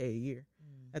 $50K a year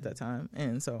at that time.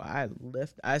 And so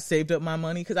I saved up my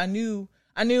money, because I knew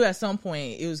at some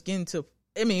point it was getting to,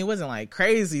 I mean, it wasn't like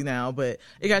crazy now, but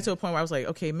it got to a point where I was like,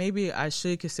 okay, maybe I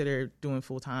should consider doing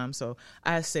full time. So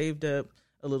I saved up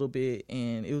a little bit,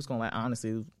 and it was going, like,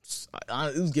 honestly, it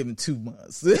was giving 2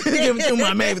 months. Giving 2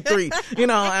 months, maybe 3. You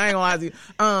know, I ain't gonna lie to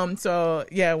you. So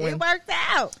yeah, when it worked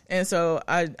out. And so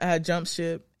I had jumped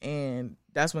ship, and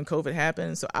that's when COVID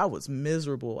happened. So I was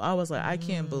miserable. I was like, I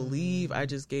can't believe I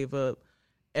just gave up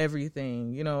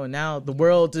everything, you know, and now the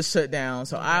world just shut down.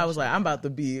 So I was like, I'm about to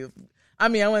be, I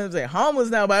mean, I wouldn't say homeless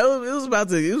now, but it was about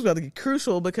to get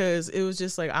crucial, because it was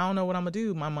just like, I don't know what I'm gonna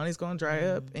do. My money's gonna dry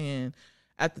up. And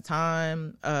at the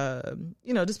time,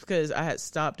 you know, just because I had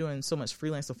stopped doing so much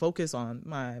freelance to focus on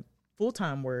my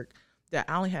full-time work, that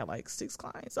I only had like 6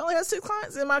 clients. I only had 6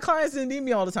 clients, and my clients didn't need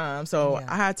me all the time. So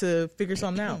I had to figure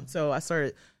something out. So I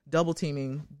started double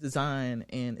teaming design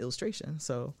and illustration.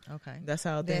 So that's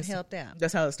how that helped out.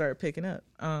 That's how it started picking up.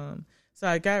 So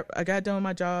I got done with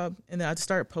my job, and then I just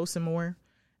started posting more.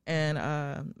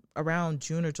 And around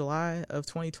June or July of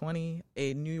 2020,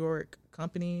 a New York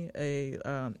company,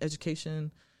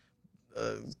 education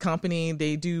company,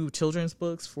 they do children's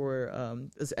books for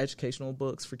as educational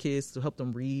books for kids to help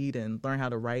them read and learn how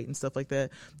to write and stuff like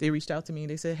that. They reached out to me and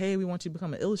they said, hey, we want you to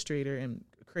become an illustrator and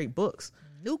create books.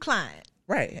 New client.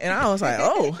 Right. And I was like,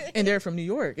 oh, and they're from New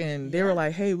York, and they were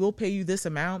like, hey, we'll pay you this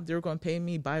amount. They were going to pay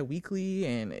me bi-weekly,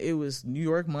 and it was New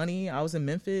York money. I was in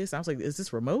Memphis. I was like, is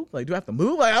this remote? Like, do I have to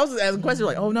move? Like, I was asking questions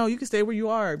like, oh no, you can stay where you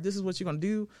are. This is what you're going to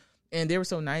do. and they were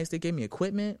so nice. They gave me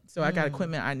equipment, so I got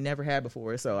equipment I never had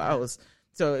before. So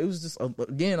it was just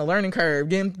again a learning curve,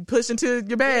 getting pushed into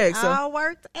your bag. So all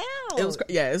worked out. it was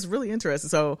it's really interesting.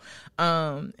 So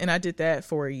and I did that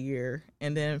for a year,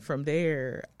 and then from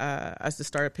there I just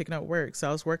started picking up work. So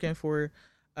I was working for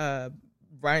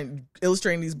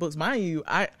illustrating these books. Mind you,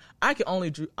 I could only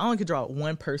draw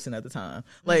one person at the time.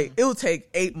 Like it would take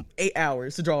 8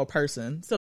 hours to draw a person.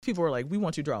 So people were like, we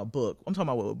want you to draw a book. I'm talking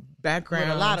about with background.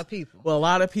 With a lot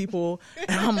of people.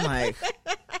 And I'm like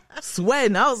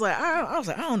sweating. I was like, I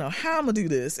don't know how I'm gonna do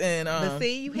this. And but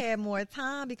see, you had more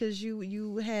time because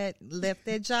you had let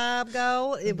that job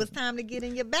go. It was time to get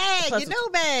in your bag, your new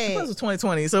bag. It was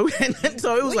 2020, so it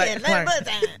was had nothing but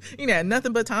time. You had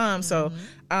nothing but time. So,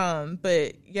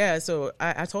 but yeah, so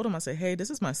I told him, I said, hey,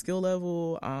 this is my skill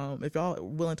level. If y'all are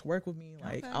willing to work with me,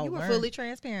 like I'll you were learn. fully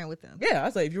transparent with them. Yeah, I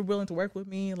was like, if you're willing to work with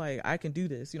me, like I can do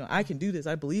this. I can do this.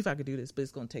 I believe I could do this, but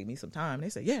it's gonna take me some time. And they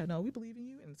said, yeah, no, we believe in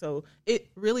you. And so it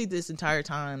really this entire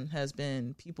time has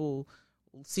been people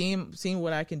seeing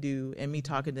what I can do and me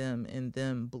talking to them and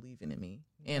them believing in me.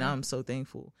 And I'm so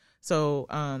thankful. So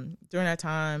during that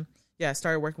time, I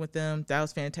started working with them. That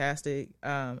was fantastic.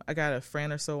 I got a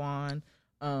friend or so on.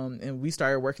 And we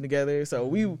started working together.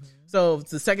 So so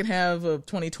the second half of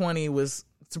 2020 was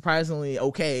surprisingly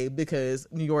okay because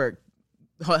New York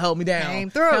held me down,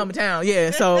 held me down.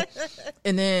 Yeah. So,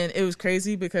 and then it was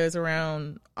crazy because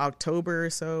around October or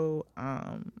so,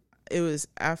 it was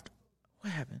after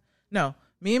what happened? No,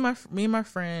 me and my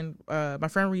friend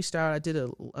reached out. I did a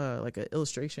like an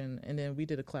illustration, and then we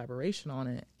did a collaboration on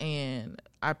it, and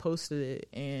I posted it,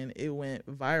 and it went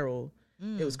viral.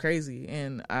 It was crazy,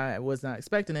 and I was not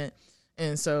expecting it.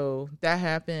 And so that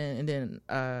happened, and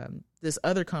then this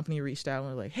other company reached out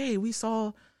and was like, hey, we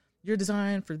saw your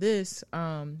design for this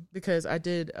because I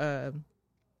did a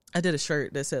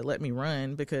shirt that said "Let Me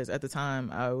Run" because at the time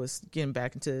I was getting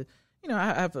back into,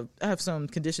 I have some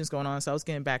conditions going on, so I was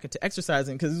getting back into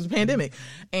exercising because it was a pandemic,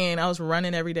 and I was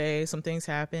running every day. Some things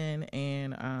happened,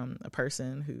 and a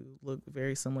person who looked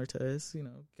very similar to us,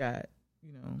 got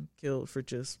killed for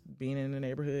just being in the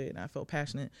neighborhood, and I felt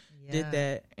passionate, did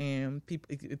that, and people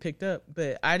it picked up.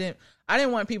 But I didn't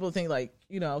want people to think like,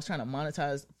 I was trying to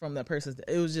monetize from that person.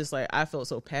 It was just like, I felt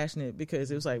so passionate because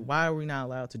it was like, why are we not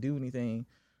allowed to do anything?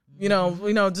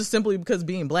 Just simply because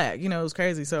being black, it was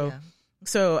crazy. So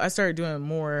I started doing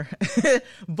more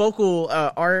vocal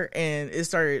art, and it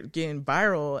started getting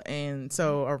viral. And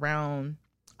so around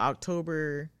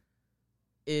October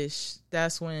ish,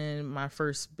 that's when my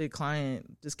first big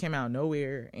client just came out of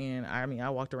nowhere, and I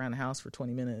walked around the house for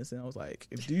 20 minutes, and I was like,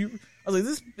 is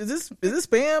this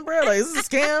spam, bro? Like, is this a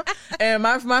scam? And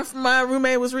my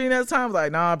roommate was reading at the time, was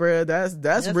like, nah, bro, that's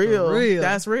real.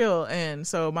 That's real. And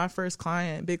so my first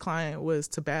big client was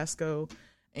Tabasco,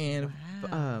 and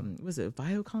was it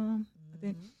Viacom? I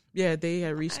think. Yeah, they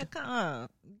had reached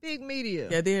big media.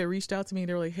 Yeah, they had reached out to me.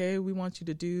 They were like, "Hey, we want you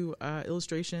to do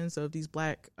illustrations of these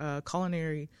black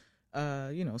culinary,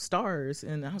 stars."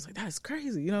 And I was like, "That's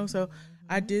crazy," So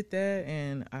I did that,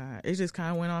 and it just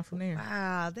kind of went on from there.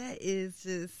 Wow, that is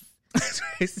just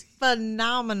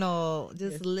phenomenal.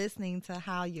 Just listening to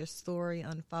how your story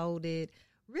unfolded.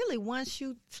 Really, once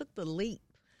you took the leap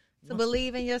to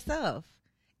believe in yourself.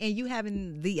 And you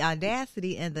having the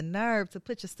audacity and the nerve to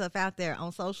put your stuff out there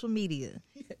on social media.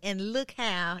 And look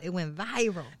how it went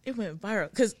viral. It went viral.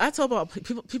 Because I told about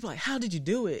people like, how did you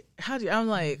do it? I'm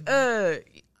like,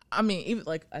 even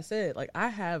like I said, like I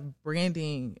have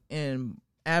branding and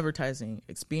advertising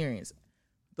experience.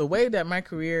 The way that my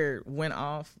career went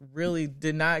off really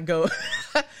did not go.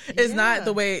 It's not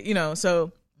the way,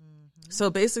 So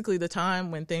basically the time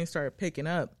when things started picking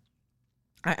up,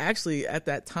 I actually at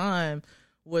that time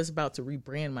was about to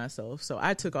rebrand myself. So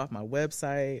I took off my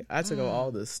website. I took off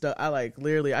all this stuff. I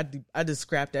just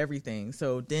scrapped everything.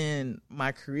 So then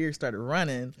my career started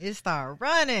running. It started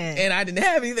running. And I didn't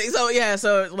have anything. So yeah,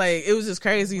 so like it was just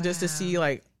crazy just to see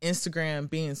like Instagram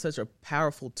being such a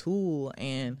powerful tool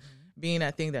and being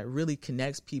that thing that really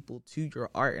connects people to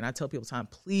your art. And I tell people all the time,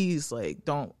 please like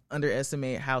don't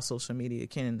underestimate how social media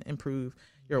can improve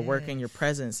your work and your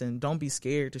presence, and don't be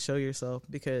scared to show yourself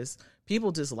because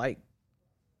people just like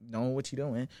knowing what you're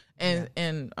doing.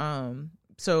 And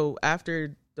so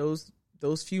after those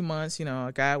few months,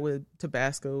 I got with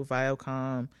Tabasco,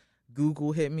 Viacom,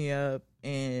 Google hit me up,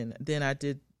 and then I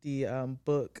did the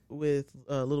book with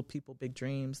Little People Big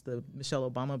Dreams, the Michelle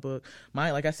Obama book.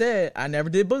 Like I said, I never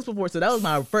did books before, so that was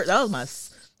my first. That was my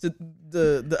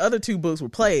the other two books were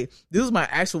played. This was my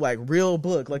actual like real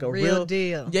book, like a real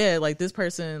deal. Yeah, like this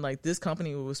person, like this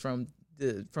company was from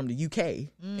the UK,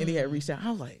 and he had reached out.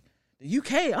 I was like, the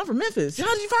UK. I'm from Memphis.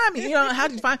 How did you find me? How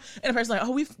did you find? And the person's like,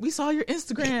 oh, we saw your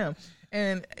Instagram.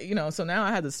 And, so now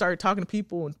I had to start talking to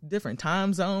people in different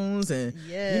time zones, and,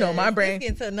 my brain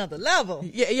getting to another level.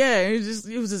 Yeah.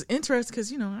 It was just interesting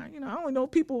because, I only know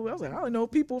people. I was like, I only know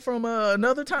people from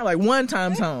another time, like one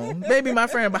time zone. Maybe my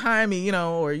friend behind me,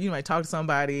 or you might talk to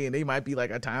somebody and they might be like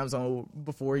a time zone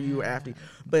before you or after you.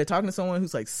 But talking to someone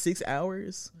who's like 6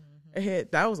 hours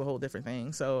ahead, that was a whole different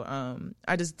thing. So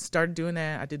I just started doing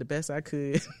that. I did the best I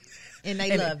could. And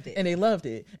they loved it. And they loved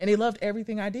it. And they loved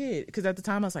everything I did. Because at the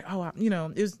time I was like,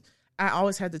 I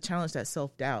always had to challenge that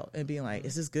self-doubt and being like,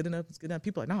 is this good enough? It's good enough.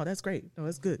 People are like, no, that's great. No,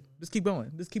 that's good. Just keep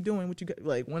going. Just keep doing what you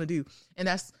want to do. And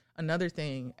that's another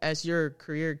thing. As your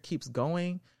career keeps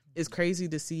going, it's crazy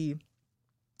to see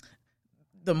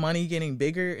the money getting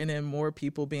bigger and then more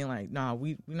people being like, nah,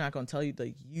 we're not going to tell you.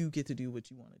 Like, you get to do what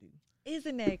you want to do.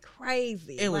 Isn't that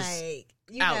crazy? It was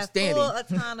you outstanding. have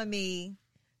full autonomy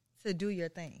to do your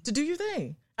thing.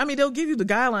 I mean, they'll give you the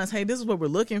guidelines. Hey, this is what we're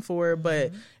looking for.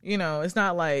 But, it's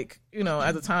not like,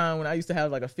 at the time when I used to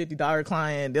have like a $50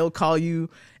 client, they'll call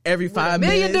you every 5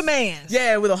 minutes. Million demands.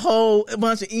 Yeah, with a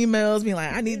bunch of emails being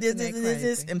like, I need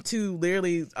this. And two,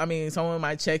 literally, someone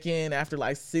might check in after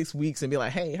like 6 weeks and be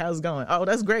like, hey, how's it going? Oh,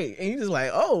 that's great. And you just like,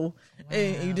 oh. Wow.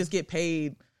 And you just get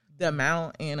paid the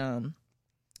amount. And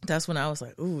that's when I was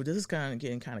like, ooh, this is kind of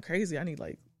getting kind of crazy. I need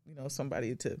like,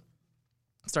 somebody to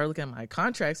start looking at my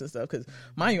contracts and stuff, because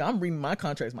mind you, I'm reading my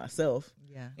contracts myself.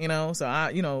 Yeah. So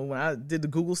I, when I did the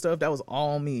Google stuff, that was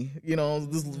all me.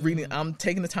 Just reading. I'm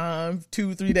taking the time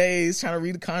 2-3 days trying to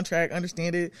read the contract,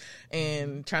 understand it,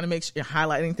 and trying to make sure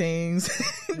highlighting things.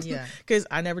 Yeah. Because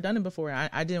I never done it before.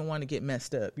 I didn't want to get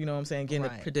messed up. You know what I'm saying? Get in a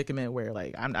predicament where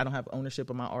like I don't have ownership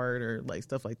of my art or like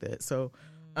stuff like that. So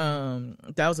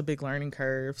that was a big learning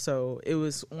curve. So it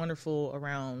was wonderful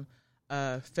around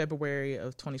February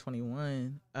of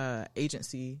 2021,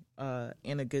 agency,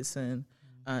 Anna Goodson,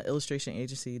 illustration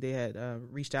agency, they had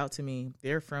reached out to me.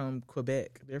 They're from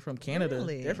Quebec. They're from Canada.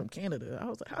 Really? They're from Canada. I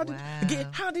was like,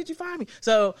 how did you find me?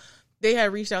 So they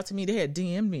had reached out to me. They had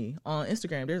DM'd me on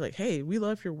Instagram. They're like, hey, we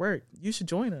love your work. You should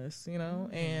join us,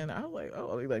 And I was like,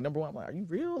 oh, like number one, I'm like, are you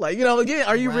real? Like, again,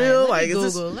 are you real?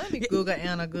 Let me Google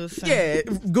Anna Goodson. Yeah,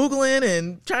 Googling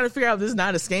and trying to figure out if this is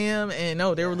not a scam. And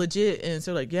no, they were legit. And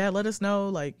so like, yeah, let us know.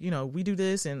 Like, we do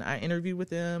this. And I interviewed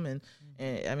with them and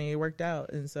it worked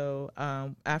out. And so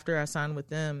after I signed with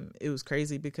them, it was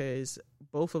crazy because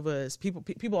both of us,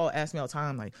 people all ask me all the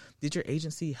time, like, did your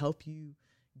agency help you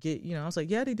get, I was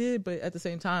like, yeah, they did. But at the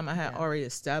same time, I had already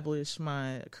established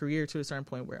my career to a certain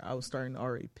point where I was starting to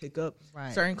already pick up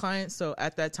certain clients. So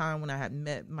at that time when I had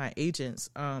met my agents,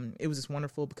 it was just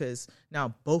wonderful because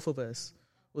now both of us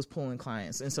was pulling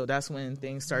clients. And so that's when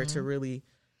things started to really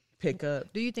pick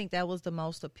up. Do you think that was the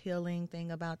most appealing thing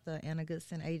about the Anna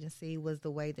Goodson agency, was the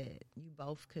way that you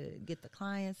both could get the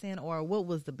clients in, or what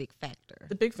was the big factor?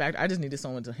 The big factor, I just needed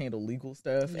someone to handle legal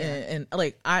stuff. Yeah. And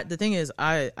like, the thing is,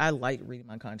 I like reading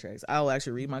my contracts. I'll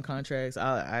actually read my contracts.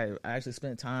 I actually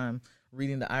spent time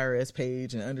reading the IRS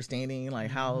page and understanding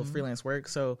like how freelance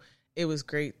works. So it was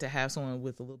great to have someone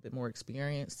with a little bit more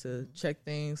experience to check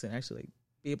things and actually like,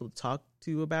 be able to talk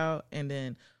to about. And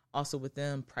then also with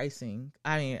them pricing.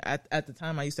 I mean, at the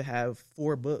time I used to have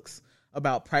 4 books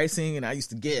about pricing and I used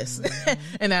to guess.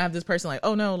 And I have this person like,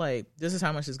 oh no, like this is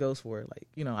how much this goes for.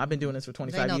 Like, I've been doing this for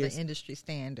 25 years. They know the industry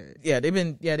standards. Yeah, they've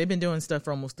been doing stuff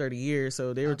for almost 30 years.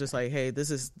 So they were just like, hey,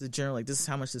 this is the general, like this is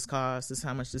how much this costs, this is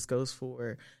how much this goes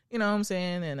for. You know what I'm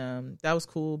saying? And that was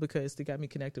cool because they got me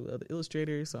connected with other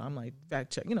illustrators. So I'm like I'm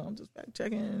just fact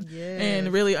checking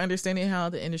and really understanding how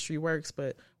the industry works.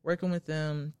 But working with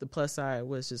them, the plus side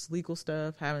was just legal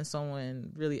stuff, having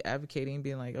someone really advocating,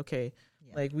 being like, okay,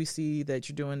 like we see that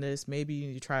you're doing this, maybe you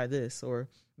need to try this, or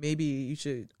maybe you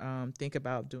should think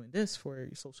about doing this for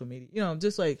your social media.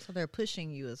 Just like, so they're pushing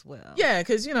you as well. Yeah,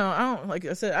 because I don't, like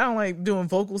I said, I don't like doing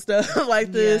vocal stuff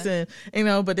like this,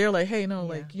 and but they're like, hey, no,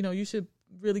 like you should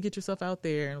really get yourself out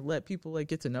there and let people like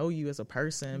get to know you as a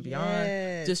person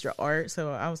beyond just your art.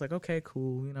 So I was like, okay,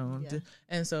 cool,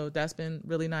 and so that's been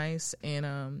really nice.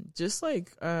 And just like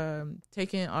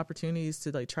taking opportunities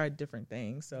to like try different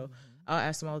things. So I'll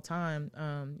ask them all the time,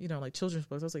 like children's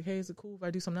books. I was like, hey, is it cool if I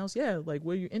do something else? Yeah, like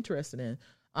what are you interested in?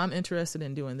 I'm interested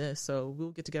in doing this. So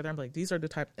we'll get together. I'm like, these are the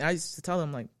type, and I used to tell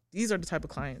them like, these are the type of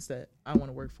clients that I want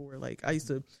to work for. Like I used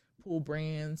to pull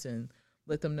brands and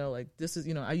let them know like, this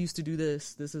is, I used to do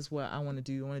this. This is what I want to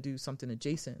do. I want to do something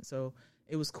adjacent. So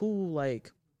it was cool.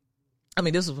 Like, I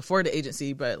mean, this was before the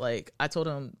agency, but like I told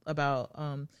them about,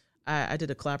 I did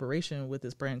a collaboration with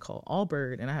this brand called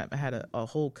Allbird, and I had a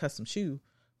whole custom shoe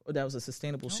that was a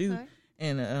sustainable shoe.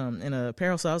 in a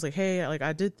apparel. So I was like, hey, like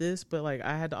I did this, but like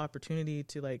I had the opportunity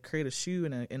to like create a shoe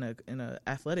in a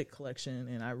athletic collection,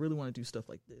 and I really want to do stuff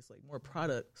like this, like more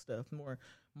product stuff, more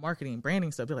marketing,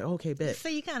 branding stuff. They're like, okay, bet. So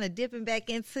you kind of dipping back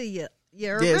into your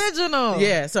Yes. original.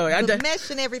 Yeah, so I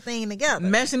meshing everything together.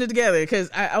 Meshing it together because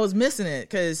I was missing it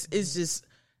because it's just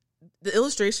the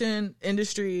illustration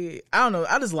industry. I don't know.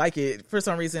 I just like it for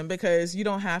some reason because you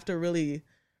don't have to really,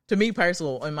 to me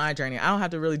personal in my journey, I don't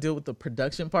have to really deal with the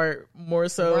production part more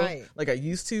so Right. like I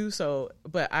used to. So,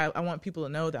 but I want people to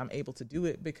know that I'm able to do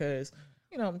it because,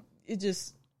 you know, it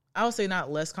just, I would say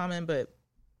not less common, but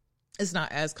it's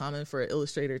not as common for an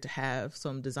illustrator to have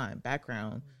some design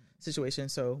background situation.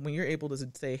 So when you're able to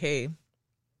say, hey,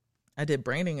 I did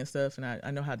branding and stuff and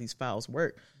I know how these files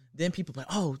work, then people are like,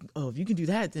 oh, if you can do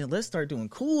that, then let's start doing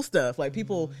cool stuff. Like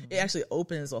people, it actually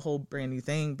opens a whole brand new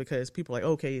thing because people are like,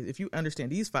 okay, if you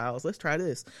understand these files, let's try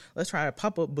this. Let's try a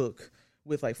pop-up book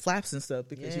with like flaps and stuff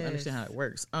because you understand how it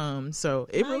works. So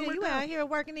it really you worked out. out here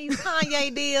working these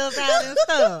Kanye deals out and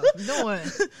stuff,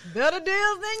 doing better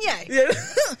deals than Ye. Yeah.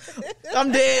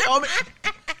 I'm dead.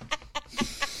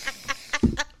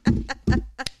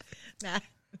 Nah.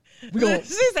 gonna-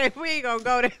 She said we ain't gonna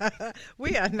go there.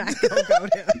 We are not gonna go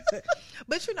there.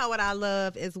 But you know what I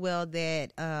love as well,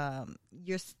 that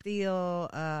you're still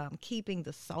keeping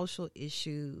the social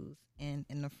issues in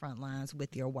the front lines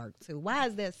with your work too. Why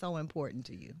is that so important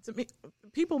to you? To me,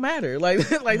 people matter. Like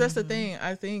that's the thing.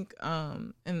 I think,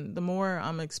 and the more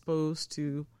I'm exposed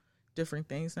to different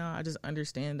things now, I just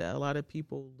understand that a lot of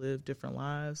people live different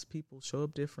lives. People show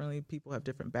up differently. People have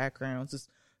different backgrounds.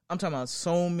 I'm talking about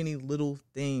so many little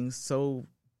things. So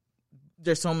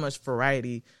there's so much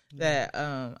variety that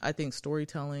I think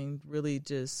storytelling really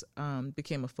just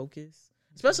became a focus,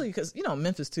 especially because, you know,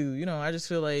 Memphis too. You know, I just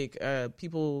feel like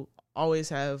people always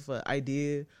have an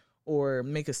idea or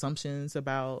make assumptions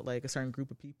about like a certain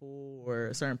group of people or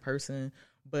a certain person.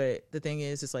 But the thing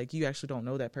is, it's like you actually don't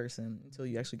know that person until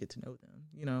you actually get to know them,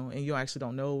 you know, and you actually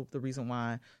don't know the reason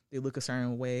why they look a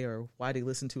certain way or why they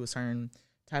listen to a certain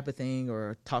type of thing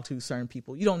or talk to certain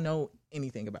people. You don't know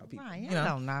anything about people. Right, you know? I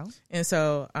don't know. And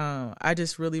so I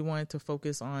just really wanted to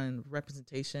focus on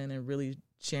representation and really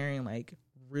sharing like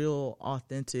real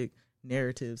authentic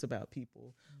narratives about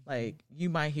people. Like you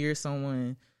might hear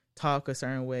someone talk a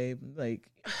certain way,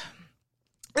 like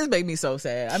this made me so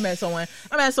sad. I met someone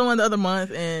the other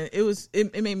month and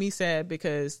it made me sad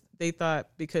because they thought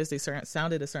because they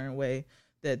sounded a certain way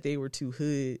that they were too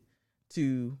hood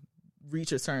to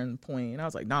reach a certain point. And I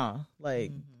was like, nah,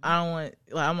 like I don't want,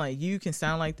 like, I'm like, you can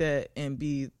sound like that and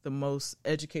be the most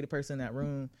educated person in that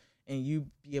room and you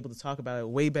be able to talk about it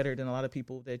way better than a lot of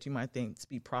people that you might think to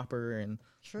be proper and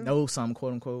know some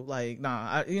quote unquote, like,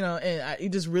 nah, you know, and you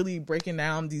just really breaking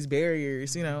down these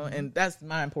barriers, you know, and that's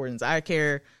my importance. I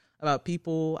care about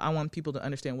people. I want people to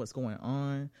understand what's going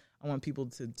on. I want people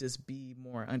to just be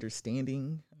more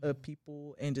understanding of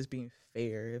people and just being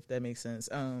fair, if that makes sense.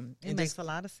 It makes a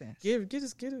lot of sense.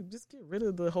 Just get rid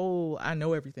of the whole I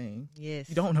know everything. Yes.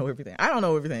 You don't know everything. I don't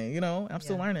know everything, you know. I'm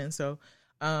still learning. So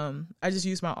I just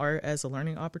use my art as a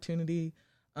learning opportunity.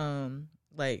 I'll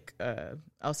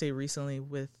say recently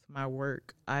with my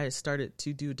work, I started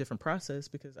to do a different process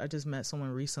because I just met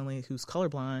someone recently who's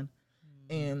colorblind.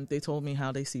 And they told me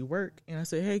how they see work. And I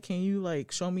said, hey, can you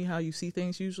like show me how you see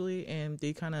things usually? And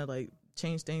they kind of like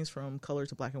changed things from color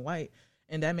to black and white.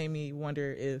 And that made me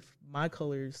wonder if my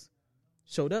colors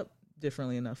showed up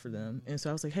differently enough for them. And so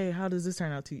I was like, hey, how does this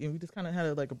turn out to you? And we just kind of had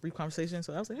a brief conversation.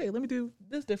 So I was like, hey, let me do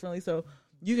this differently so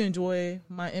you can enjoy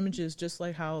my images just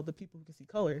like how the people who can see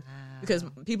color. Wow. Because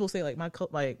people say like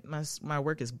my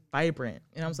work is vibrant.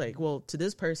 And I was like, well, to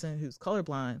this person who's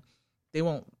colorblind, they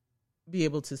won't be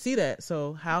able to see that.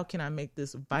 So how can I make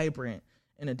this vibrant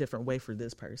in a different way for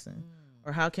this person?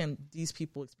 Or how can these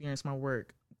people experience my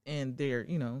work and they're,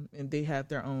 you know, and they have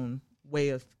their own way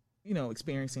of, you know,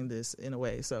 experiencing this in a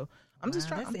way. So I'm just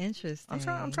trying. That's interesting.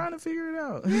 I'm trying to figure it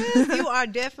out. Yes, you are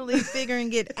definitely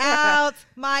figuring it out,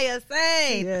 Maya.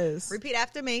 Say yes. Repeat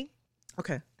after me.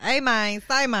 Okay. Amen.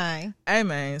 Say mine.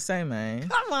 Amen. Say man.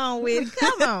 Come on with it.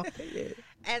 Come on. Yeah.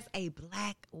 As a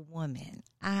black woman,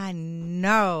 I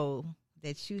know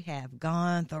that you have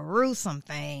gone through some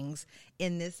things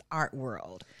in this art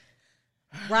world,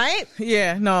 right?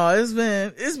 Yeah, no, it's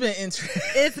been interesting.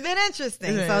 It's been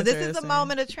interesting. So this is a interesting.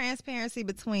 moment of transparency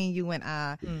between you and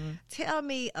I. Tell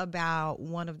me about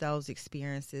one of those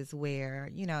experiences where,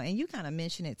 you know, and you kind of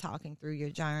mentioned it talking through your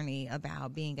journey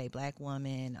about being a black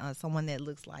woman, someone that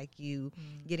looks like you,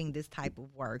 getting this type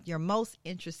of work. Your most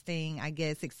interesting, I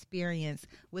guess, experience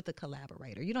with a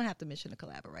collaborator. You don't have to mention a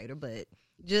collaborator, but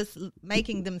just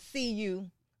making them see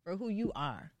you for who you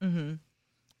are.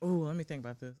 Ooh, let me think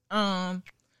about this. I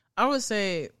would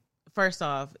say, first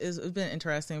off, it's been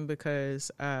interesting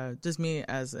because just me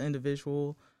as an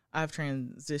individual, I've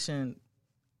transitioned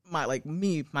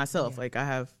myself. Like I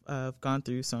have gone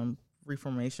through some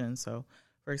reformation. So,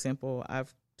 for example,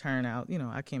 I've turned out,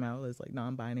 I came out as like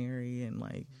non-binary and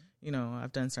like,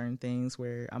 I've done certain things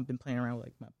where I've been playing around with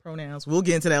like my pronouns. We'll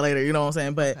get into that later, you know what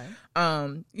I'm saying? But,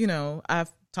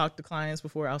 I've talked to clients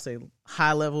before, I'll say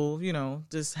high level,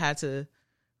 just had to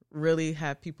really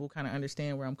have people kind of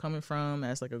understand where I'm coming from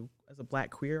as like as a Black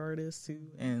queer artist too.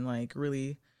 And like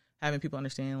really having people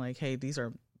understand like, hey, these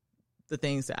are the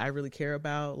things that I really care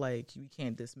about. Like we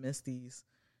can't dismiss these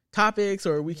topics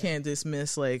or we can't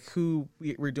dismiss like who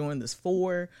we're doing this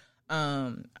for.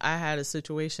 I had a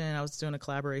situation, I was doing a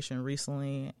collaboration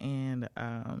recently and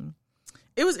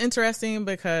it was interesting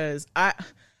because I'm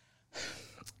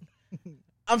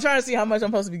trying to see how much I'm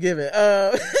supposed to be giving.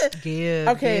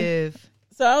 Give.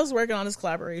 So I was working on this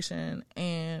collaboration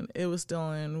and it was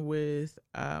dealing with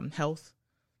health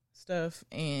stuff.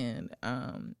 And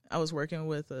I was working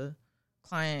with a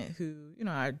client who,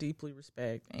 I deeply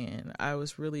respect. And I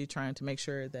was really trying to make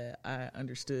sure that I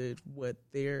understood what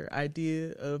their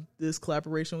idea of this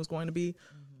collaboration was going to be.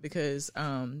 Because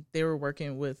they were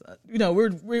working with,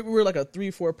 we're like a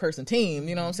 3-4 person team,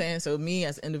 you know what I'm saying? So me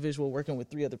as an individual working with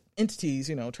 3 other entities,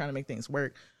 trying to make things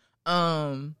work.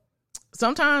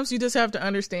 Sometimes you just have to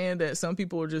understand that some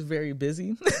people are just very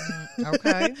busy.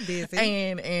 Okay, busy.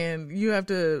 And you have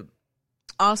to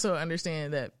also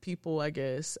understand that people, I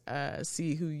guess,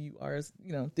 see who you are.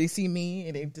 They see me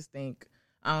and they just think,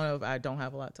 I don't know if I don't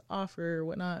have a lot to offer or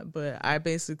whatnot, but I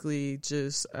basically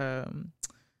just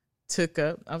took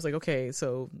up. I was like, okay,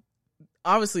 so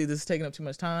obviously this is taking up too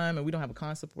much time and we don't have a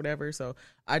concept or whatever. So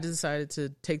I just decided to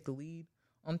take the lead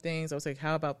on things. I was like,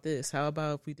 how about this? How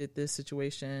about if we did this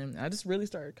situation? I just really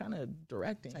started kind of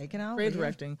directing,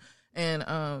 directing. And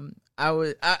I'm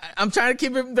trying to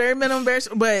keep it very minimum,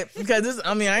 but because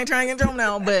I ain't trying to get in trouble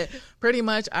now, but pretty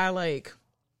much I like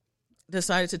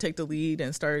decided to take the lead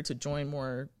and started to join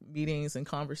more meetings and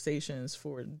conversations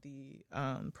for the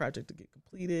project to get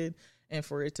completed and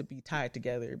for it to be tied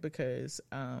together because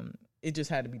it just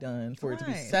had to be done for it to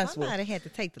be successful. Somebody had to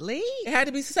take the lead. It had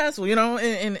to be successful,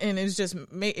 and it was just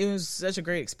it was such a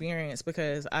great experience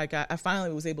because I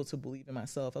finally was able to believe in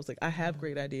myself. I was like, I have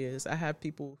great ideas. I have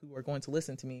people who are going to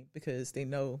listen to me because they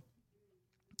know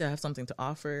that I have something to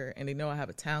offer and they know I have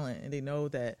a talent and they know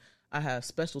that I have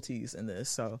specialties in this.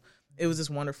 So it was just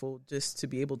wonderful just to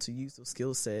be able to use those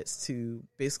skill sets to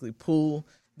basically pull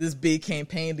this big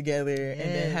campaign together and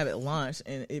then have it launched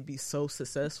and it be so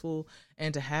successful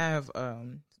and to have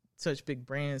such big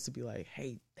brands to be like,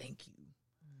 hey, thank you.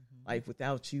 Like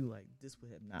without you, like this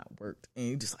would have not worked. And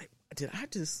you just like, did I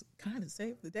just kind of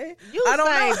save the day? I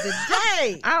don't saved the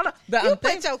day. I don't know. But you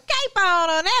put your cape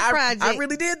on that project. I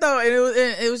really did though. And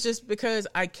it was just because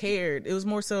I cared. It was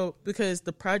more so because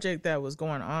the project that was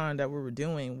going on that we were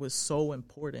doing was so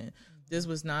important. This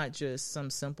was not just some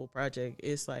simple project.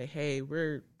 It's like, hey,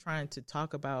 we're trying to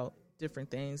talk about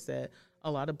different things that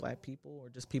a lot of Black people or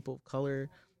just people of color,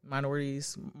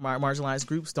 minorities, marginalized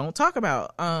groups don't talk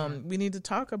about. We need to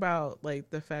talk about like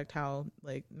the fact how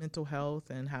like mental health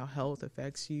and how health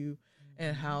affects you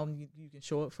and how you can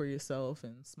show up for yourself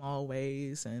in small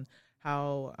ways and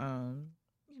how,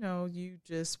 you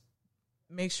just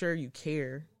make sure you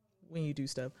care when you do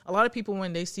stuff. A lot of people,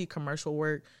 when they see commercial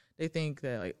work, they think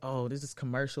that like, oh, this is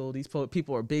commercial. These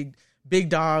people are big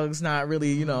dogs, not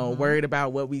really, worried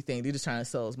about what we think. They're just trying to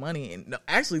sell us money. And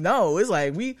no, it's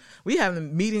like we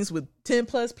having meetings with 10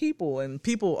 plus people and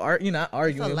people are, not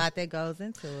arguing. There's a lot that goes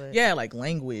into it. Yeah, like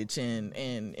language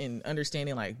and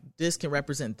understanding like this can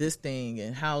represent this thing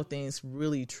and how things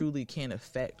really truly can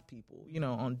affect people,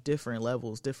 on different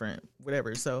levels, different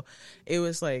whatever. So it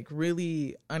was like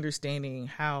really understanding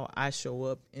how I show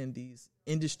up in these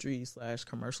industry /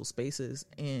 commercial spaces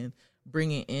and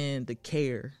bringing in the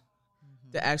care,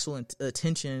 the actual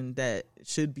attention that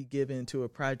should be given to a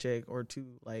project or to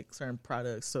like certain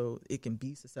products so it can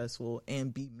be successful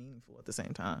and be meaningful at the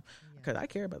same time. Because I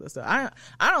care about this stuff.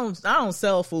 I don't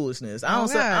sell foolishness. I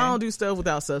don't do stuff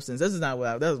without substance. This is not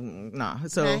what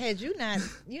So now, had you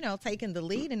not, taken the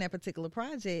lead in that particular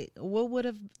project, what would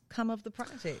have come of the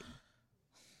project?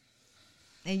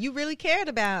 And you really cared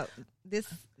about this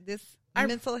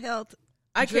mental health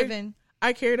driven.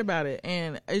 I cared about it,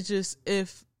 and it's just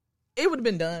if it would have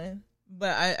been done,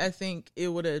 but I think it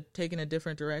would have taken a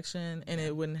different direction, and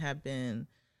it wouldn't have been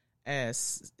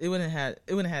as it wouldn't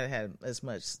have had as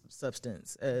much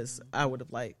substance as I would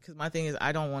have liked. Because my thing is,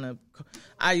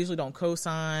 I usually don't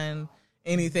co-sign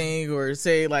anything or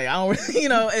say like I don't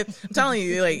if, I'm telling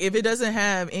you, like, if it doesn't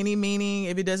have any meaning,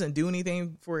 if it doesn't do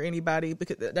anything for anybody,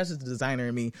 because that's just the designer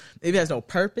in me, if it has no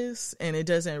purpose and it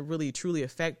doesn't really truly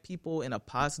affect people in a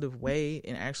positive way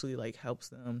and actually like helps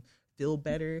them feel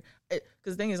better, because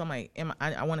the thing is, I'm like,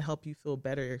 I want to help you feel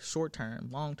better short term,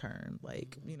 long term,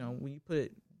 like, when you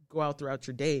go out throughout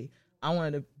your day, I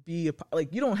want to be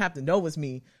like, you don't have to know it's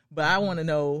me, but I want to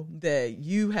know that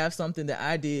you have something that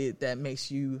I did that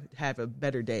makes you have a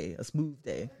better day, a smooth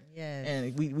day. Yes.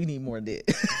 And we need more of that.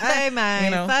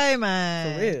 Amen.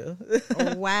 Amen. For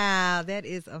real. Wow, that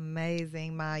is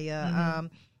amazing, Maya.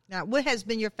 Now, what has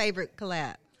been your favorite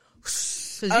collab?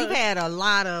 Because you've had a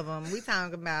lot of them. We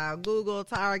talking about Google,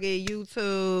 Target,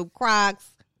 YouTube, Crocs,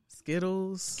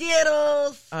 Skittles.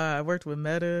 I worked with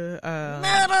Meta.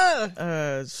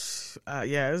 Yeah,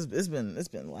 it's been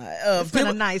a lot. It's been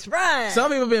a nice ride.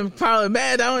 Some people have been probably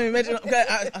mad. I don't even mention.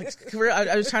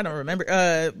 I was trying to remember.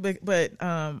 But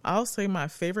I'll say my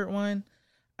favorite one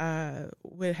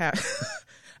would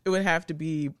have to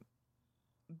be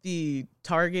the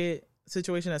Target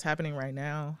situation that's happening right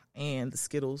now and the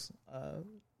Skittles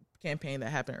campaign that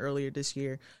happened earlier this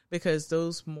year, because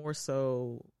those more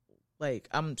so, like,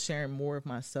 I'm sharing more of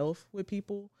myself with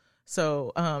people.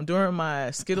 So during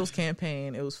my Skittles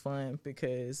campaign, it was fun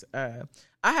because I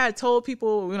had told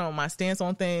people, my stance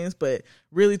on things, but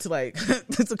really to like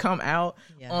to come out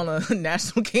on a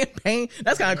national campaign,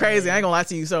 that's kind of crazy. I ain't gonna lie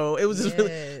to you. So it was just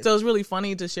it was really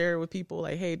funny to share with people,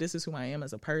 like, hey, this is who I am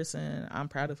as a person. I'm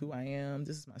proud of who I am.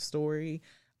 This is my story.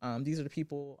 These are the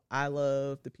people I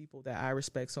love, the people that I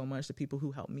respect so much, the people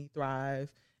who help me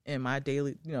thrive in my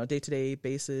daily, day-to-day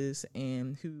basis,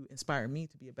 and who inspired me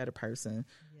to be a better person.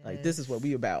 Yes. Like, this is what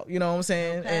we about, you know what I'm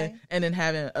saying? Okay. And then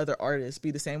having other artists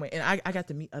be the same way. And I got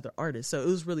to meet other artists. So it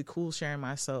was really cool sharing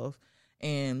myself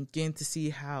and getting to see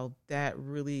how that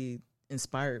really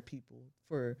inspired people.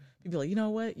 For people like, you know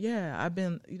what? Yeah, I've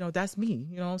been, that's me.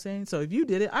 You know what I'm saying? So if you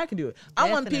did it, I can do it.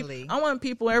 Definitely. I want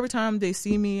people every time they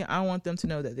see me, I want them to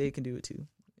know that they can do it too.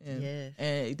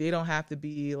 And they don't have to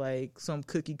be like some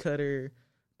cookie cutter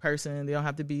person. They don't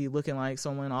have to be looking like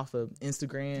someone off of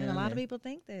Instagram. And a lot of people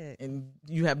think that. And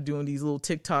you have doing these little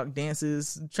TikTok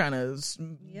dances, trying to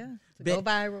go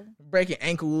viral, breaking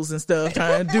ankles and stuff,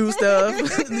 trying to do stuff.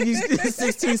 These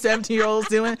 16, 17-year-olds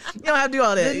doing. You don't have to do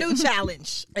all that. The new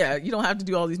challenge. Yeah, you don't have to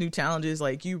do all these new challenges.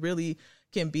 Like, you really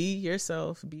can be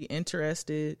yourself, be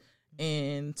interested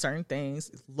in certain things,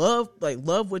 love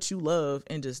what you love,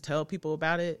 and just tell people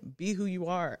about it. Be who you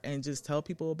are and just tell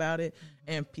people about it,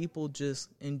 and people just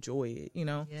enjoy it.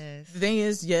 Yes. The thing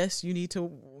is, yes, you need to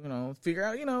figure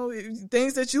out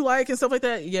things that you like and stuff like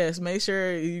that. Yes, make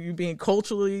sure you're being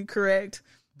culturally correct,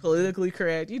 politically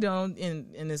correct,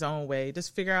 in its own way.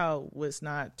 Just figure out what's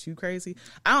not too crazy.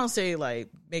 I don't say like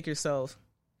make yourself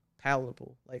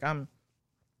palatable. Like, I'm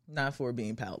not for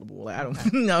being palatable. Like, I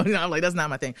don't know. Like, that's not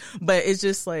my thing. But it's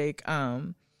just like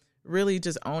really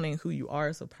just owning who you are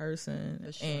as a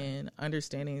person, and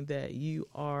understanding that you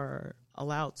are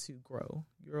allowed to grow.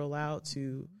 You're allowed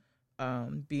to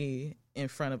be in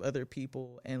front of other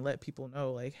people and let people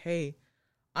know, like, hey,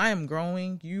 I am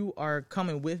growing. You are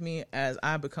coming with me as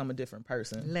I become a different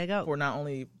person. Let go. For not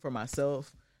only for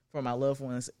myself, for my loved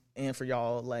ones, and for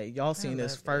y'all. Like, y'all seen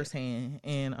this firsthand.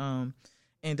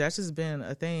 And that's just been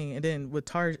a thing. And then with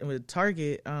Target,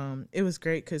 it was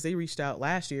great because they reached out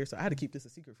last year, so I had to keep this a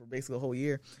secret for basically a whole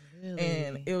year. Really?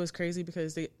 And it was crazy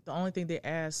because the only thing they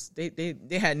asked, they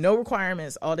had no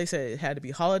requirements. All they said, it had to be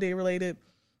holiday related,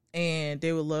 and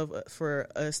they would love for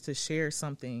us to share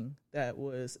something that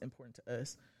was important to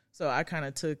us. So I kind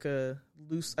of took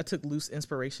loose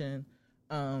inspiration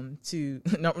to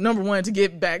number one, to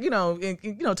get back,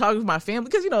 talking with my family,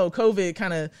 because COVID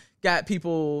kind of got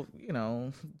people,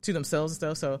 to themselves and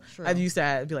stuff. So I used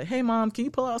to be like, hey mom, can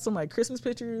you pull out some like Christmas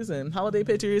pictures and holiday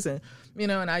pictures, and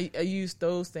and I used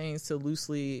those things to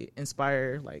loosely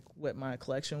inspire like what my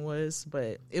collection was.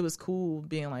 But it was cool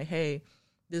being like, hey,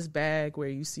 this bag where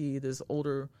you see this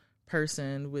older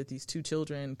person with these two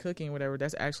children cooking or whatever,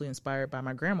 that's actually inspired by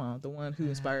my grandma, the one who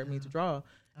inspired me to draw.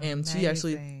 And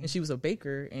amazing. she was a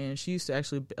baker, and she used to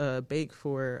actually bake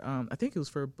for, I think it was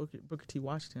for Booker T.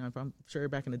 Washington, if I'm sure,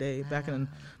 back in the day, back in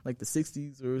like the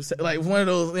 60s or like one of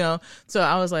those, So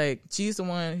I was like, she's the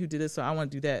one who did it, so I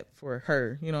want to do that for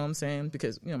her, you know what I'm saying?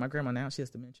 Because, my grandma now, she has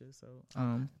dementia, so,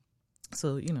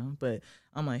 but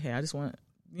I'm like, hey, I just want,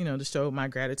 to show my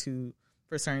gratitude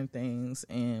for certain things.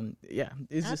 And yeah,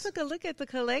 it's I just, took a look at the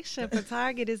collection for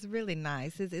Target. It's really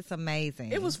nice. It's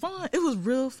amazing. it was fun. It was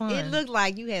real fun. It looked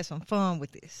like you had some fun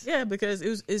with this. Yeah, because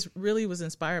it really was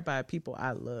inspired by people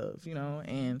I love,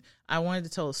 and I wanted to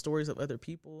tell the stories of other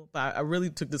people, but I really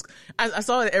took this. I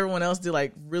saw that everyone else did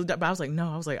like really, but I was like,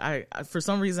 no, I was like, I for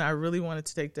some reason I really wanted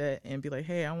to take that and be like,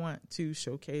 hey, I want to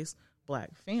showcase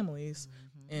Black families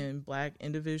and Black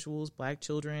individuals, Black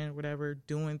children, whatever,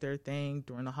 doing their thing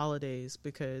during the holidays,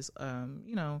 because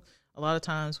a lot of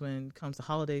times when it comes to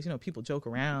holidays, people joke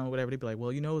around, whatever. They'd be like,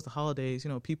 well, it's the holidays,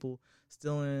 people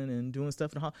stealing and doing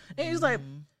stuff in the holidays. And it's like,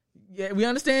 yeah, we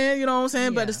understand, you know what I'm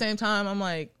saying? But at the same time, I'm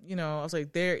like, I was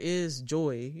like, there is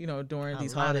joy, during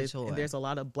these holidays. And there's a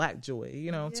lot of Black joy,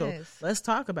 Yes. So let's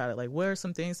talk about it. Like, what are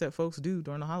some things that folks do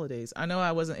during the holidays? I know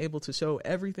I wasn't able to show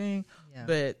everything,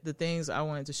 but the things I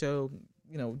wanted to show,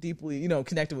 deeply,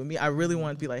 connected with me, I really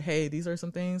wanted to be like, hey, these are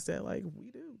some things that like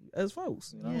we do as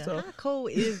folks, So how cool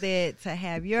is that to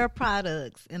have your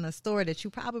products in a store that you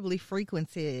probably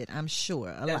frequented, I'm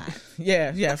sure, a lot.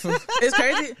 Yeah. It's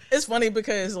crazy. It's funny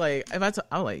because like if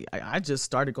I just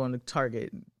started going to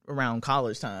Target around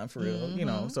college time for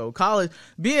real, so college,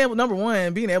 being able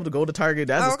to go to Target,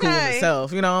 that's just cool in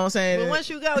itself, you know what I'm saying? But once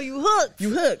you go, you hooked, you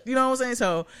know what I'm saying?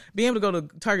 So being able to go to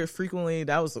Target frequently,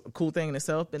 that was a cool thing in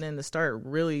itself. But then to start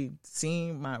really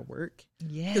seeing my work,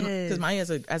 because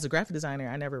as a graphic designer,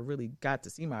 I never really got to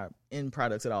see my end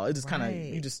products at all. It just kind of,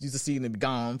 you just used to see it and be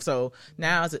gone. So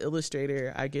now as an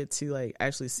illustrator, I get to like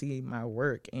actually see my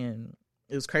work, and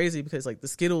it was crazy because like the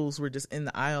Skittles were just in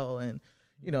the aisle, and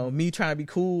me trying to be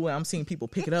cool, and I'm seeing people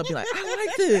pick it up, be like, I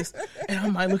like this, and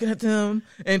I'm like looking at them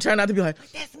and trying not to be like,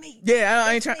 that's me. Yeah,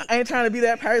 I ain't trying to be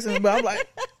that person, but I'm like,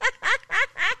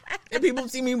 and people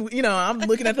see me, I'm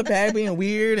looking at the bag being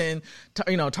weird, and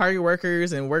Target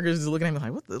workers and workers is looking at me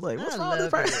like, what's wrong with this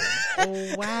person?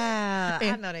 Oh wow,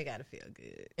 I know they gotta feel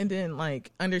good. And then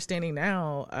like understanding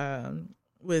now,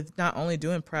 with not only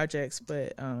doing projects,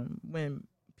 but when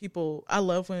people, I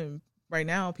love when. Right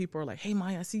now, people are like, hey,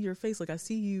 Maya, I see your face. Like, I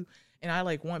see you. And I,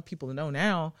 like, want people to know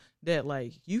now that,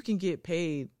 like, you can get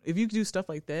paid. If you do stuff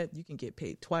like that, you can get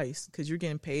paid twice, because you're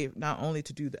getting paid not only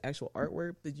to do the actual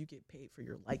artwork, but you get paid for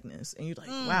your likeness. And you're like,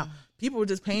 wow, people were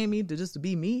just paying me to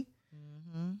be me.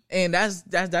 Mm-hmm. And that's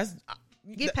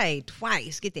you get paid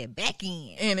twice. Get that back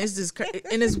in. And it's just,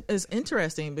 and it's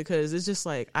interesting because it's just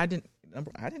like, I didn't know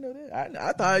that.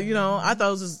 I thought, I thought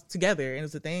it was just together and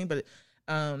it's a thing, but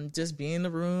just being in the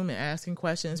room and asking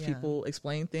questions, people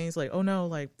explain things like, oh no,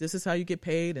 like this is how you get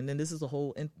paid, and then this is a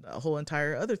whole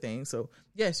entire other thing. So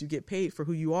yes, you get paid for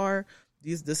who you are.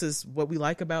 This is what we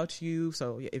like about you.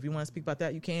 So if you want to speak about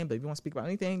that, you can. But if you want to speak about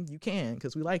anything, you can,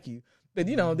 because we like you. But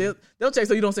they'll check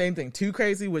so you don't say anything too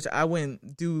crazy, which I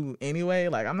wouldn't do anyway.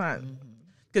 Like I'm not.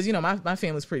 Because, my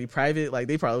family's pretty private. Like,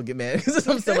 they probably get mad because of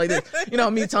some stuff like this.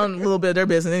 Me telling a little bit of their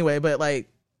business anyway. But like,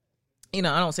 I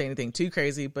don't say anything too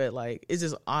crazy, but like, it's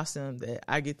just awesome that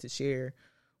I get to share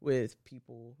with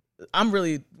people. I'm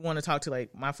really want to talk to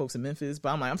like my folks in Memphis, but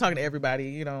I'm talking to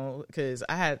everybody, because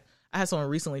I had someone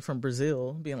recently from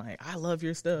Brazil being like, I love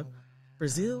your stuff. Wow.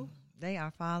 Brazil? They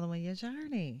are following your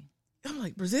journey. I'm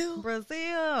like, Brazil?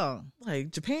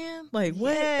 Like Japan? Like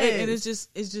what? Yes. And it's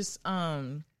just,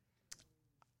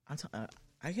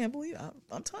 I can't believe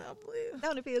I'm telling you, I believe.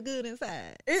 Don't it feel good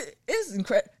inside? It's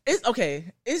incredible. It's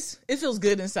okay. It feels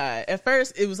good inside. At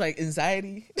first, it was like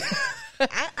anxiety.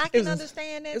 I can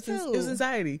understand that too. It was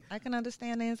anxiety. I can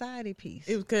understand the anxiety piece.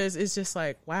 Because it's just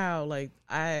like, wow, like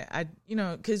I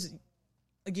because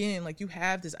again, like you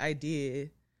have this idea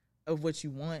of what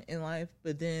you want in life,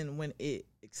 but then when it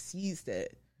exceeds that,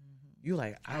 you're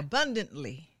like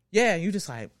abundantly. Yeah, you just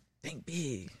like think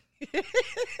big.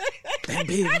 Think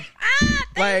big.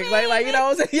 like you know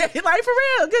what I'm saying? Yeah, like for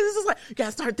real, because it's just like you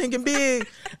gotta start thinking big,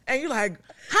 and you're like,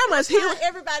 how much healing?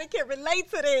 Everybody can relate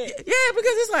to that. Yeah, because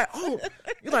it's like,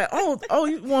 you're like,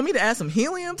 you want me to add some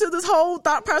helium to this whole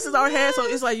thought process I had? So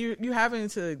it's like you having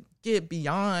to get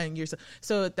beyond yourself.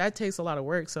 So that takes a lot of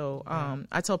work. So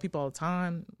I tell people all the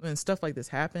time when stuff like this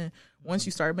happen, once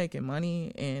you start making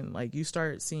money and like you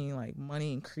start seeing like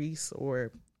money increase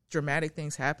or dramatic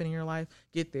things happen in your life,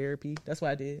 get therapy. That's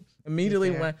what I did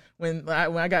immediately when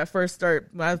I got when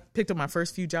I picked up my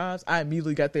first few jobs. I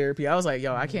immediately got therapy. I was like,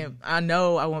 yo, I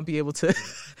know I won't be able to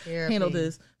handle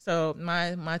this. So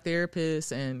my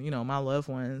therapist and my loved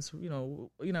ones,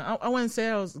 I wouldn't say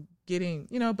I was getting,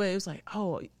 but it was like,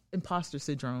 imposter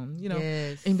syndrome,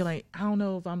 yes. And be like, I don't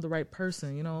know if I'm the right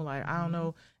person, like I don't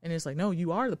know, and it's like, no,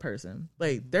 you are the person.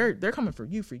 Like they're coming for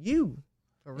you. For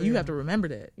real. You have to remember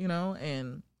that,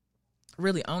 and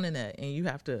really owning that, and you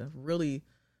have to really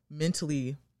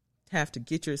mentally have to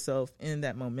get yourself in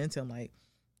that momentum. Like,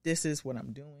 this is what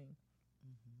I'm doing.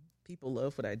 People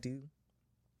love what I do.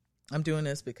 I'm doing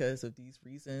this because of these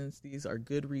reasons. These are